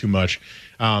ISO too much.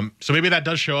 So maybe that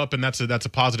does show up, and that's a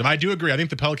positive. I do agree. I think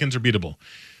the Pelicans are beatable.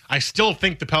 I still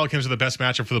think the Pelicans are the best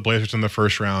matchup for the Blazers in the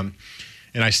first round.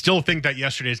 And I still think that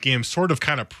yesterday's game sort of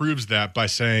kind of proves that by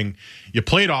saying you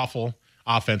played awful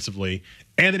offensively.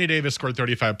 Anthony Davis scored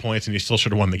 35 points, and you still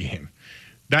should have won the game.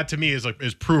 That to me is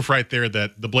proof right there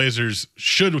that the Blazers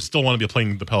should still want to be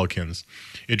playing the Pelicans.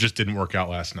 It just didn't work out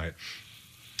last night.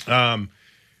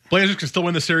 Blazers can still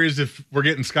win the series if we're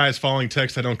getting skies falling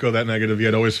text. I don't go that negative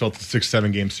yet. Always felt it's a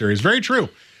 6-7 game series. Very true.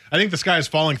 I think the skies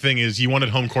falling thing is you wanted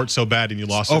home court so bad and you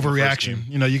lost. Overreaction.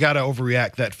 You got to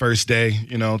overreact that first day.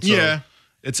 So yeah.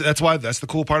 That's why that's the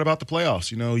cool part about the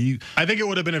playoffs. I think it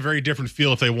would have been a very different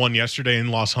feel if they won yesterday and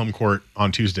lost home court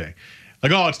on Tuesday.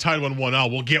 Like, it's tied 1-1.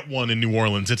 Oh, we'll get one in New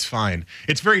Orleans. It's fine.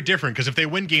 It's very different because if they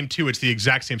win game 2, it's the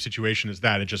exact same situation as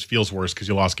that. It just feels worse because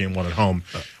you lost game 1 at home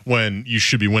when you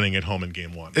should be winning at home in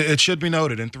game 1. It should be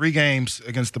noted, in 3 games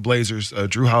against the Blazers,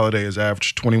 Drew Holiday has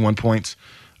averaged 21 points.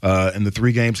 In the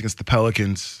 3 games against the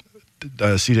Pelicans,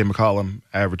 C.J. McCollum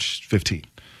averaged 15.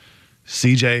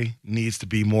 CJ needs to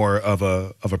be more of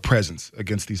a presence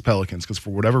against these Pelicans because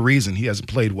for whatever reason, he hasn't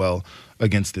played well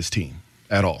against this team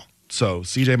at all. So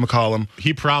C.J. McCollum.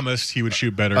 He promised he would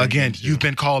shoot better. Again, you've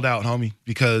been called out, homie,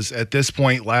 because at this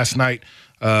point last night,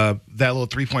 that little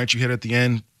 3-point you hit at the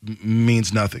end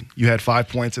means nothing. You had 5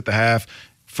 points at the half.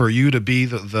 For you to be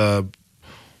the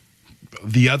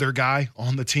other guy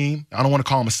on the team, I don't want to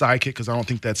call him a sidekick because I don't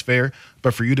think that's fair,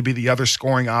 but for you to be the other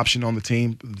scoring option on the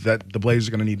team, that the Blazers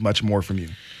are going to need much more from you.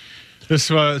 This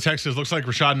text says, looks like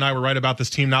Rashad and I were right about this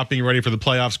team not being ready for the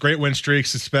playoffs. Great win streak,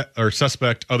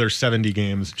 suspect other 70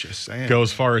 games. Just saying. Go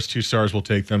as far as 2 stars will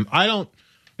take them. I don't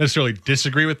necessarily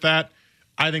disagree with that.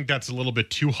 I think that's a little bit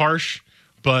too harsh.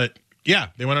 But, yeah,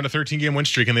 they went on a 13-game win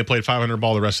streak, and they played 500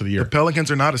 ball the rest of the year. The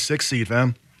Pelicans are not a 6 seed,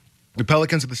 fam. The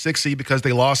Pelicans are the 6 seed because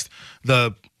they lost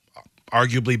the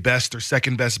arguably best or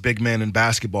second best big men in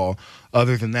basketball.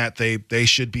 Other than that, they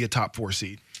should be a top 4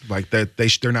 seed. Like that,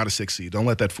 they're not a 6 seed. Don't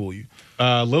let that fool you.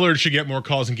 Lillard should get more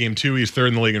calls in game 2. He's 3rd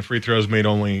in the league in free throws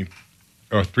made,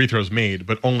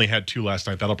 but only had 2 last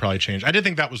night. That'll probably change. I did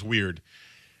think that was weird.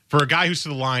 For a guy who's to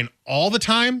the line all the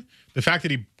time, the fact that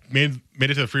he made it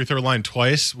to the free throw line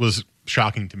twice was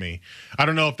shocking to me. I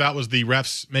don't know if that was the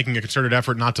refs making a concerted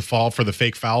effort not to fall for the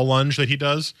fake foul lunge that he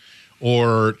does,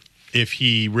 or if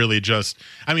he really just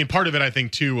 – I mean, part of it I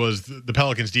think too was the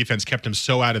Pelicans defense kept him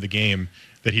so out of the game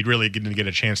that he'd really didn't get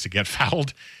a chance to get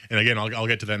fouled. And again, I'll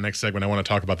get to that next segment. I want to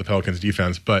talk about the Pelicans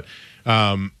defense. But,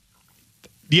 I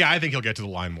think he'll get to the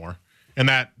line more. And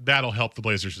that'll help the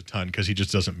Blazers a ton because he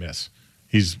just doesn't miss.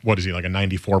 He's, like a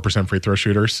 94% free throw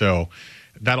shooter? So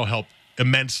that'll help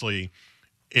immensely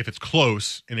if it's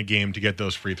close in a game to get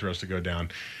those free throws to go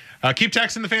down. Keep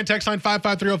texting the fan text line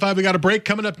 55305. We got a break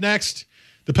coming up next.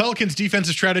 The Pelicans'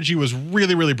 defensive strategy was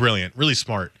really, really brilliant, really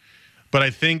smart. But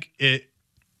I think it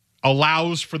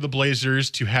allows for the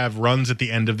Blazers to have runs at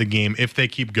the end of the game if they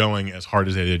keep going as hard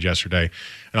as they did yesterday.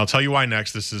 And I'll tell you why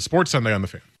next. This is Sports Sunday on the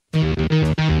Fan.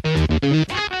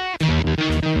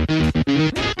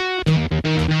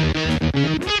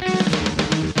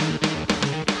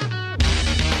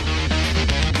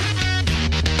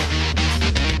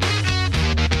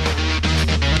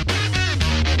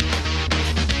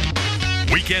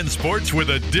 Weekend sports with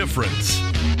a difference.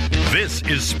 This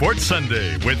is Sports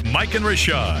Sunday with Mike and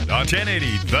Rashad on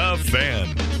 1080 The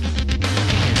Fan.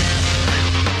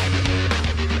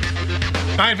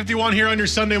 9:51 here on your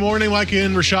Sunday morning. Mike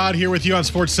and Rashad here with you on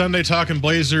Sports Sunday, talking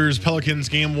Blazers Pelicans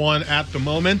game 1 at the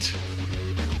moment.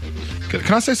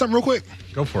 Can I say something real quick?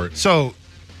 Go for it. So,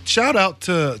 shout out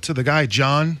to the guy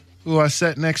John, who I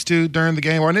sat next to during the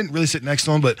game. Or I didn't really sit next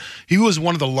to him, but he was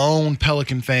one of the lone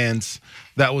Pelican fans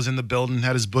that was in the building,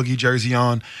 had his Boogie jersey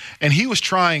on. And he was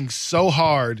trying so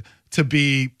hard to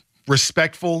be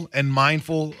respectful and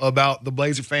mindful about the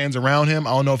Blazer fans around him.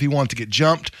 I don't know if he wanted to get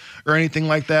jumped or anything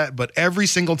like that, but every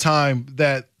single time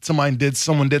that someone did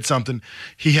something,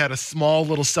 he had a small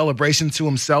little celebration to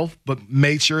himself, but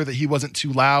made sure that he wasn't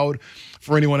too loud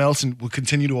for anyone else and would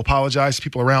continue to apologize to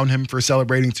people around him for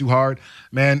celebrating too hard.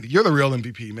 Man, you're the real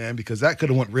MVP, man, because that could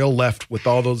have went real left with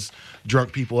all those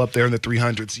drunk people up there in the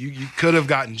 300s. You could have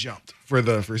gotten jumped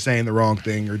for saying the wrong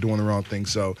thing or doing the wrong thing.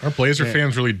 So are Blazer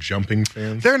fans really jumping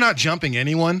fans? They're not jumping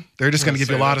anyone. They're just going to give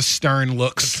you a lot of stern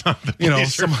looks. A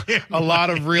lot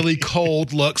of really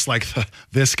cold looks like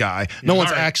this guy. No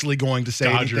one's actually going to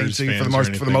say anything to you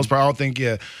for the most part. I don't think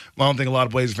a lot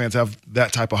of Blazer fans have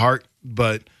that type of heart,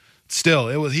 but still,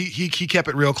 it was he kept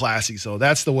it real classy. So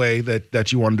that's the way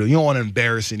that you want to do. You don't want to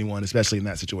embarrass anyone, especially in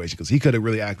that situation, because he could have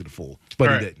really acted a fool,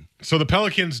 but he didn't. So the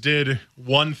Pelicans did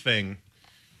one thing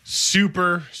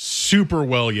super, super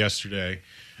well yesterday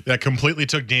that completely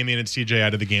took Damian and CJ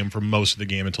out of the game for most of the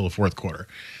game until the fourth quarter.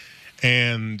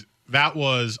 And that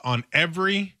was on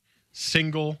every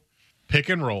single pick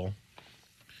and roll,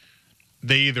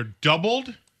 they either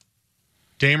doubled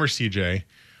Dame or CJ,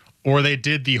 or they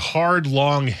did the hard,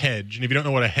 long hedge. And if you don't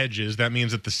know what a hedge is, that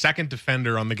means that the second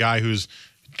defender on the guy who's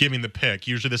giving the pick,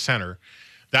 usually the center,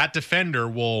 that defender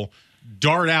will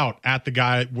dart out at the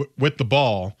guy with the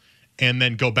ball and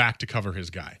then go back to cover his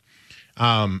guy.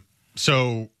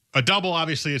 So a double,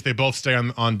 obviously, is they both stay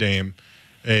on Dame.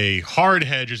 A hard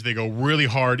hedge is they go really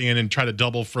hard in and try to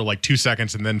double for like 2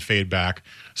 seconds and then fade back.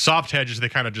 Soft hedge is they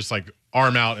kind of just like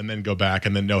arm out and then go back,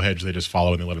 and then no hedge, they just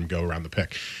follow and they let him go around the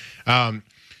pick.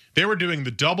 They were doing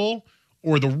the double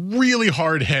or the really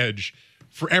hard hedge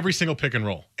for every single pick and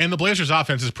roll. And the Blazers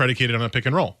offense is predicated on a pick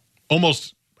and roll.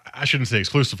 Almost, I shouldn't say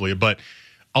exclusively, but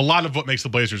a lot of what makes the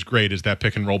Blazers great is that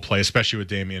pick and roll play, especially with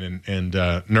Damian and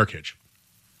Nurkic.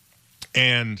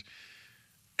 And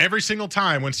every single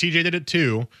time when CJ did it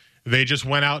too, they just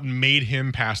went out and made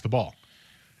him pass the ball.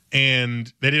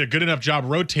 And they did a good enough job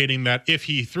rotating that if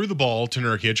he threw the ball to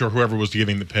Nurkic or whoever was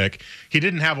giving the pick, he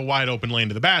didn't have a wide open lane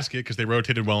to the basket because they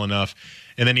rotated well enough.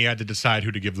 And then he had to decide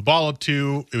who to give the ball up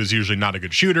to. It was usually not a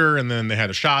good shooter. And then they had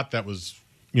a shot that was,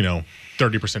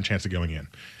 30% chance of going in.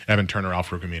 Evan Turner,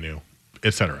 Al-Farouq Aminu,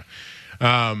 et cetera.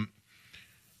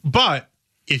 But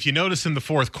if you notice in the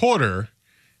fourth quarter,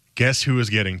 guess who was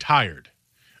getting tired?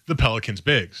 The Pelicans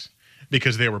bigs.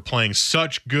 Because they were playing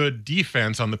such good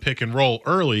defense on the pick and roll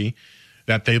early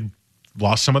that they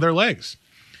lost some of their legs.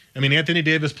 I mean, Anthony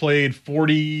Davis played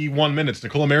 41 minutes.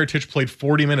 Nikola Mirotic played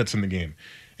 40 minutes in the game.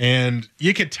 And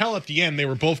you could tell at the end they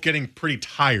were both getting pretty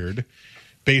tired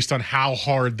based on how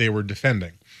hard they were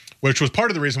defending, which was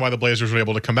part of the reason why the Blazers were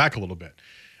able to come back a little bit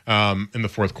in the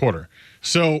fourth quarter.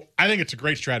 So I think it's a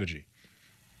great strategy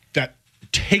that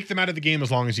take them out of the game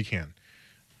as long as you can.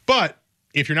 But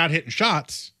if you're not hitting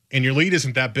shots and your lead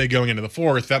isn't that big going into the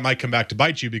fourth, that might come back to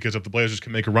bite you, because if the Blazers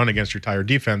can make a run against your tired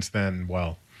defense, then,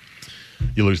 well,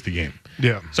 you lose the game.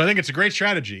 Yeah. So I think it's a great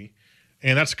strategy,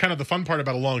 and that's kind of the fun part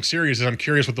about a long series is I'm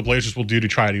curious what the Blazers will do to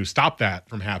try to stop that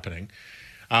from happening.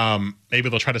 Maybe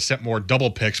they'll try to set more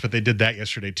double picks, but they did that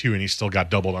yesterday too, and he still got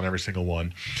doubled on every single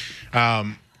one.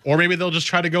 Or maybe they'll just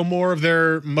try to go more of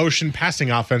their motion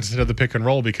passing offense instead of the pick and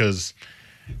roll, because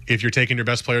if you're taking your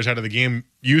best players out of the game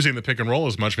using the pick and roll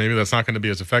as much, maybe that's not going to be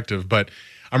as effective. But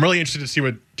I'm really interested to see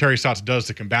what Terry Stotts does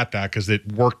to combat that, because it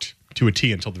worked to a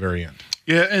T until the very end.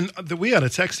 Yeah, and we had a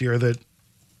text here that,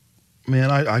 man,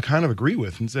 I kind of agree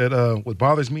with, and said what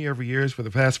bothers me every year is for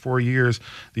the past 4 years,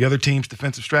 the other team's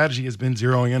defensive strategy has been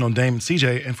zeroing in on Dame and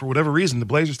CJ, and for whatever reason, the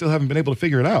Blazers still haven't been able to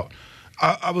figure it out.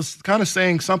 I was kind of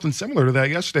saying something similar to that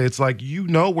yesterday. It's like,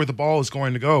 where the ball is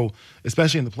going to go,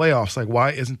 especially in the playoffs. Like,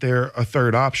 why isn't there a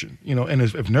third option? And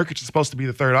if Nurkic is supposed to be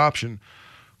the third option,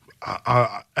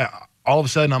 all of a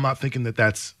sudden I'm not thinking that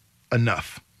that's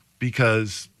enough,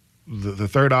 because the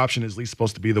third option is at least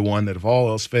supposed to be the one that if all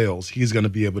else fails, he's going to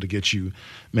be able to get you,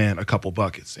 man, a couple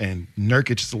buckets. And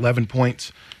Nurkic's 11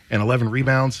 points and 11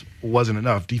 rebounds wasn't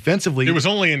enough. Defensively, it was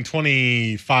only in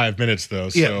 25 minutes, though.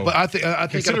 So yeah, but I think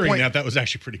considering that was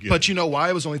actually pretty good. But you know why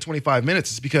it was only 25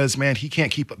 minutes? It's because, man, he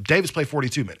can't keep up. Davis played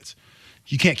 42 minutes.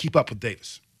 He can't keep up with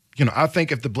Davis. I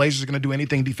think if the Blazers are going to do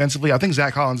anything defensively, I think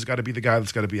Zach Collins has got to be the guy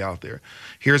that's got to be out there.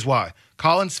 Here's why.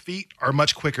 Collins' feet are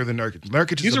much quicker than Nurkic.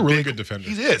 Nurkic is a really good defender.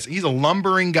 He is. He's a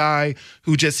lumbering guy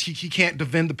who just he can't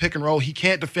defend the pick and roll. He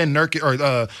can't defend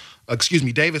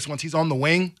Davis once he's on the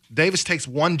wing. Davis takes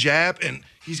one jab and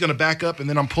he's going to back up, and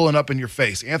then I'm pulling up in your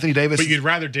face. Anthony Davis. But you'd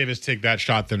rather Davis take that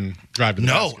shot than drive to the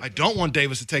basket. No, I don't want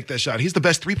Davis to take that shot. He's the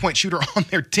best three-point shooter on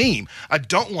their team. I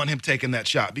don't want him taking that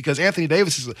shot, because Anthony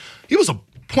Davis he was a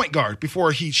point guard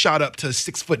before he shot up to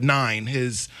 6'9"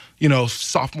 his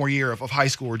sophomore year of high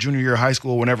school or junior year of high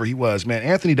school, whenever he was. Man,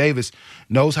 Anthony Davis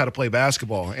knows how to play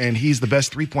basketball, and he's the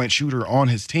best three-point shooter on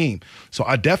his team. So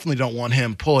I definitely don't want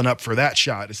him pulling up for that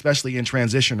shot, especially in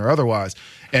transition or otherwise.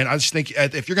 And I just think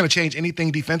if you're going to change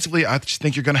anything defensively, I just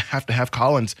think you're going to have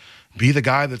Collins be the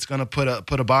guy that's going to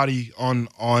put a body on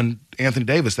Anthony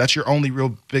Davis. That's your only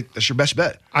that's your best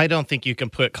bet. I don't think you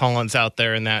can put Collins out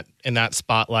there in that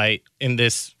spotlight in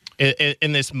this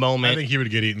moment. I think he would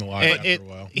get eaten alive after a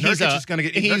while.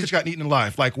 Nurkic got eaten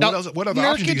alive. Like, what other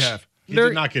options do you have? He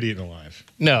did not get eaten alive.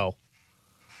 No.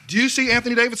 Do you see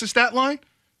Anthony Davis' stat line?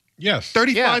 Yes.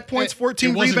 35 points,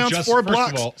 14 rebounds, 4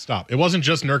 blocks. First of all, stop. It wasn't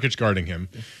just Nurkic guarding him,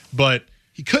 but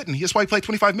He couldn't. That's why he played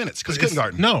 25 minutes because he couldn't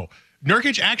guard him. No.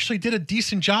 Nurkic actually did a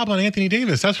decent job on Anthony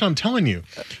Davis. That's what I'm telling you.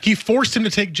 He forced him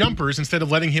to take jumpers instead of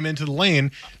letting him into the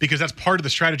lane because that's part of the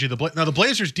strategy. Now, the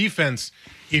Blazers' defense,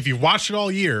 if you've watched it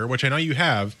all year, which I know you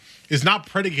have, is not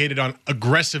predicated on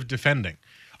aggressive defending.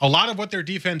 A lot of what their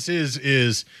defense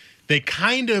is they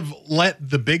kind of let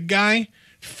the big guy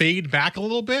fade back a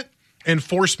little bit and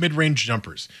force mid-range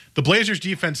jumpers. The Blazers'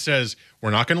 defense says,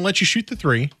 we're not going to let you shoot the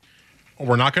three.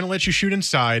 We're not going to let you shoot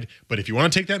inside, but if you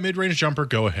want to take that mid-range jumper,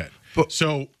 go ahead.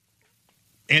 So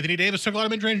Anthony Davis took a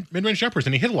lot of mid-range jumpers,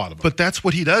 and he hit a lot of them. But that's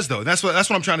what he does, though. That's what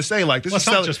I'm trying to say. Like, this is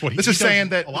not just what he does. Saying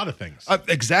that a lot of things.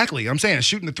 Exactly. I'm saying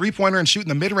shooting the three-pointer and shooting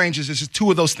the mid-ranges is just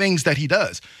two of those things that he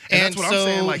does. And that's what I'm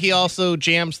saying. Like, he also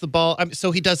jams the ball.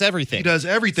 So he does everything. He does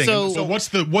everything. So what's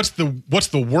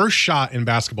the worst shot in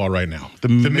basketball right now? The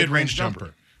mid-range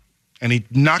jumper. And he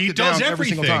knocked it down every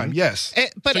single time. Yes.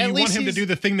 But so you want him to do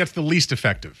the thing that's the least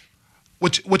effective.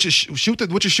 Which is shoot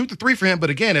the three for him. But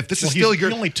again, if this is still he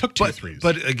only took two threes.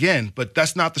 But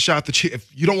that's not the shot that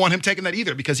if you don't want him taking that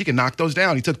either because he can knock those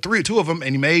down. He took two of them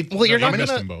and he made. Well, you're not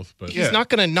missed them both. But he's not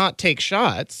going to not take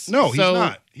shots. No, he's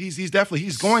not. He's definitely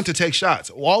going to take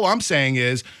shots. All I'm saying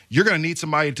is you're going to need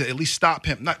somebody to at least stop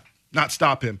him, not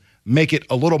stop him. Make it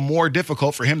a little more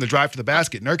difficult for him to drive to the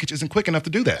basket. Nurkic isn't quick enough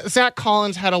to do that. Zach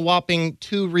Collins had a whopping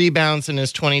 2 rebounds in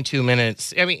his 22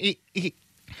 minutes. I mean,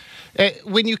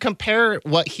 when you compare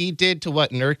what he did to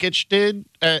what Nurkic did,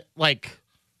 I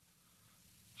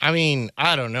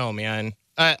don't know, man.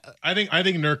 I think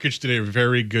Nurkic did a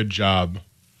very good job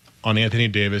on Anthony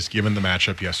Davis given the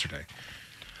matchup yesterday.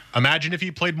 Imagine if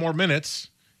he played more minutes.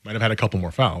 Might have had a couple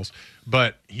more fouls,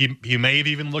 but he may have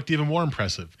even looked even more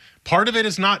impressive. Part of it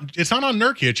is not on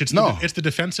Nurkic. It's the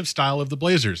defensive style of the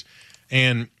Blazers.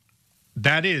 And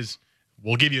that is,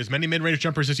 we'll give you as many mid-range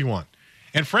jumpers as you want.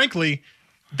 And frankly,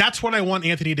 that's what I want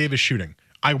Anthony Davis shooting.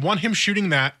 I want him shooting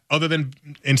that other than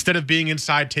instead of being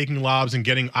inside, taking lobs and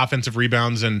getting offensive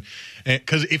rebounds. And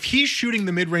because if he's shooting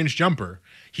the mid-range jumper,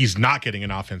 he's not getting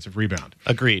an offensive rebound.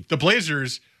 Agreed. The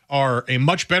Blazers are a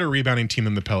much better rebounding team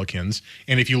than the Pelicans.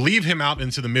 And if you leave him out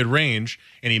into the mid-range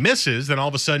and he misses, then all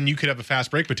of a sudden you could have a fast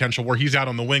break potential where he's out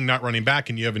on the wing not running back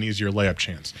and you have an easier layup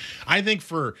chance. I think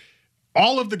for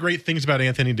all of the great things about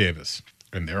Anthony Davis,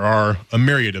 and there are a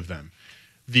myriad of them,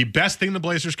 the best thing the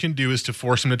Blazers can do is to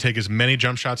force him to take as many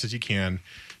jump shots as he can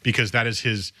because that is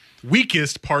his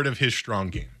weakest part of his strong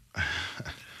game.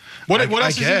 What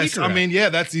else is he weaker at? I mean, yeah,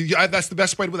 that's the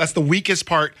best way. That's the weakest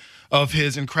part of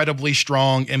his incredibly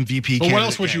strong MVP. But what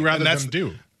else would you rather them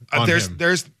do?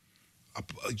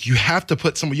 You have to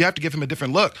give him a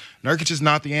different look. Nurkic is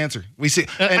not the answer. We see,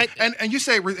 and you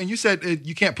said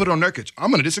you can't put it on Nurkic. I'm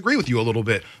going to disagree with you a little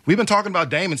bit. We've been talking about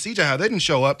Dame and CJ how they didn't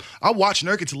show up. I watched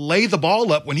Nurkic lay the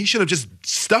ball up when he should have just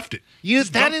stuffed it.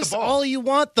 That is all you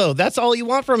want, though. That's all you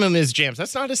want from him is jams.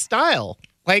 That's not his style.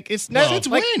 Like it's not. It's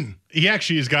win. He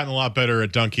actually has gotten a lot better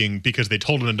at dunking because they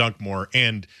told him to dunk more.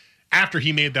 And after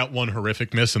he made that one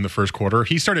horrific miss in the first quarter,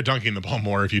 he started dunking the ball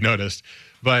more. If you noticed,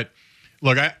 but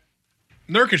look,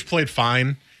 Nurkic played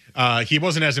fine. He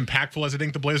wasn't as impactful as I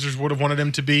think the Blazers would have wanted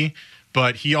him to be,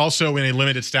 but he also, in a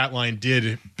limited stat line,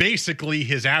 did basically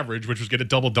his average, which was get a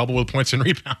double-double with points and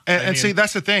rebounds. And see,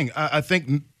 that's the thing. I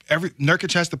think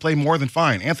Nurkic has to play more than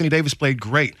fine. Anthony Davis played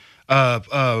great.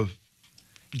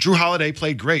 Drew Holiday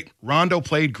played great. Rondo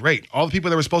played great. All the people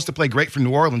that were supposed to play great for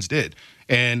New Orleans did.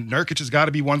 And Nurkic has got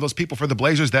to be one of those people for the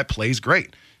Blazers that plays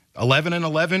great.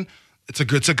 11-11. It's a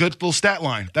good little stat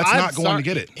line. That's not going to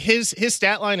get it. His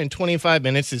stat line in 25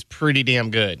 minutes is pretty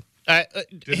damn good.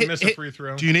 Didn't miss a free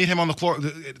throw. Do you need him on the floor?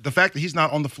 The fact that he's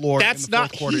not on the floor in the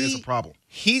fourth quarter is a problem.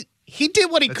 He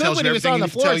did what he could when he was on the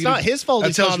floor. It's not his fault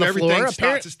he's on the floor. Everything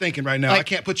Stotts is thinking right now. I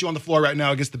can't put you on the floor right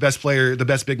now against the best player, the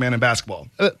best big man in basketball.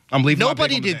 I'm leaving.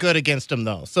 Nobody did good against him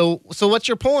though. So what's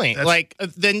your point?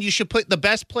 Then you should put the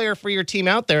best player for your team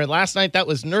out there. Last night that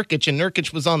was Nurkic, and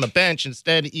Nurkic was on the bench.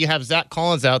 Instead, you have Zach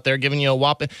Collins out there giving you a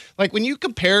whopping. Like when you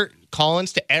compare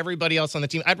Collins to everybody else on the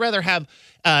team, I'd rather have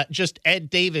just Ed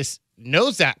Davis.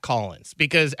 No Zach Collins,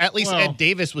 because at least Ed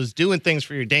Davis was doing things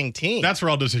for your dang team. That's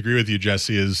where I'll disagree with you,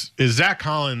 Jesse, is Zach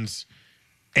Collins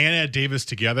and Ed Davis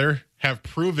together have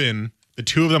proven the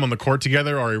two of them on the court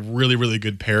together are a really, really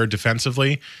good pair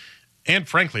defensively and,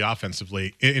 frankly,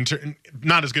 offensively.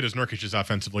 Not as good as Nurkic is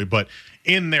offensively, but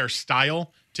in their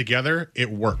style together,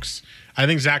 it works. I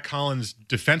think Zach Collins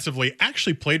defensively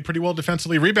actually played pretty well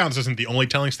defensively. Rebounds isn't the only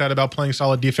telling stat about playing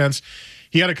solid defense.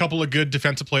 He had a couple of good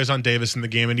defensive plays on Davis in the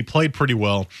game, and he played pretty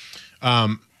well.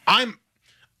 I'm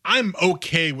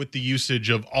okay with the usage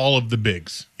of all of the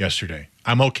bigs yesterday.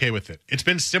 I'm okay with it. It's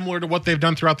been similar to what they've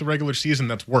done throughout the regular season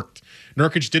that's worked.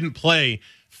 Nurkic didn't play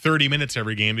 30 minutes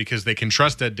every game because they can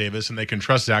trust Ed Davis and they can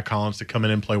trust Zach Collins to come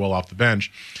in and play well off the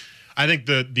bench. I think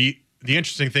the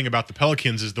interesting thing about the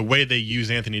Pelicans is the way they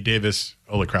use Anthony Davis.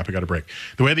 Holy crap, I got a break.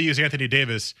 The way they use Anthony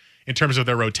Davis in terms of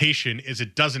their rotation is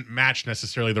it doesn't match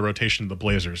necessarily the rotation of the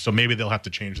Blazers. So maybe they'll have to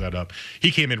change that up.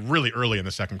 He came in really early in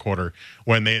the second quarter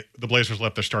when the Blazers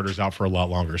left their starters out for a lot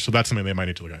longer. So that's something they might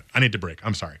need to look at. I need to break.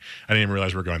 I'm sorry. I didn't even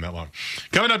realize we were going that long.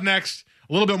 Coming up next,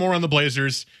 a little bit more on the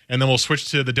Blazers, and then we'll switch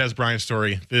to the Des Bryant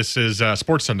story. This is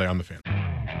Sports Sunday on The Fan.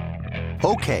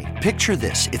 Okay, picture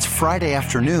this. It's Friday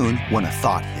afternoon when a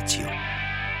thought hits you.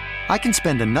 I can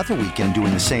spend another weekend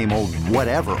doing the same old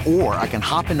whatever, or I can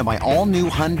hop into my all-new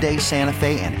Hyundai Santa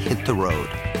Fe and hit the road.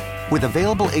 With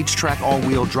available H-Track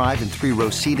all-wheel drive and 3-row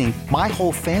seating, my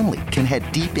whole family can head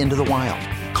deep into the wild.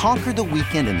 Conquer the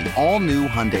weekend in the all-new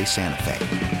Hyundai Santa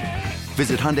Fe.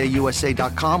 Visit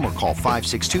HyundaiUSA.com or call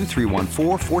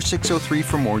 562-314-4603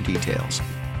 for more details.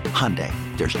 Hyundai,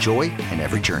 there's joy in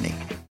every journey.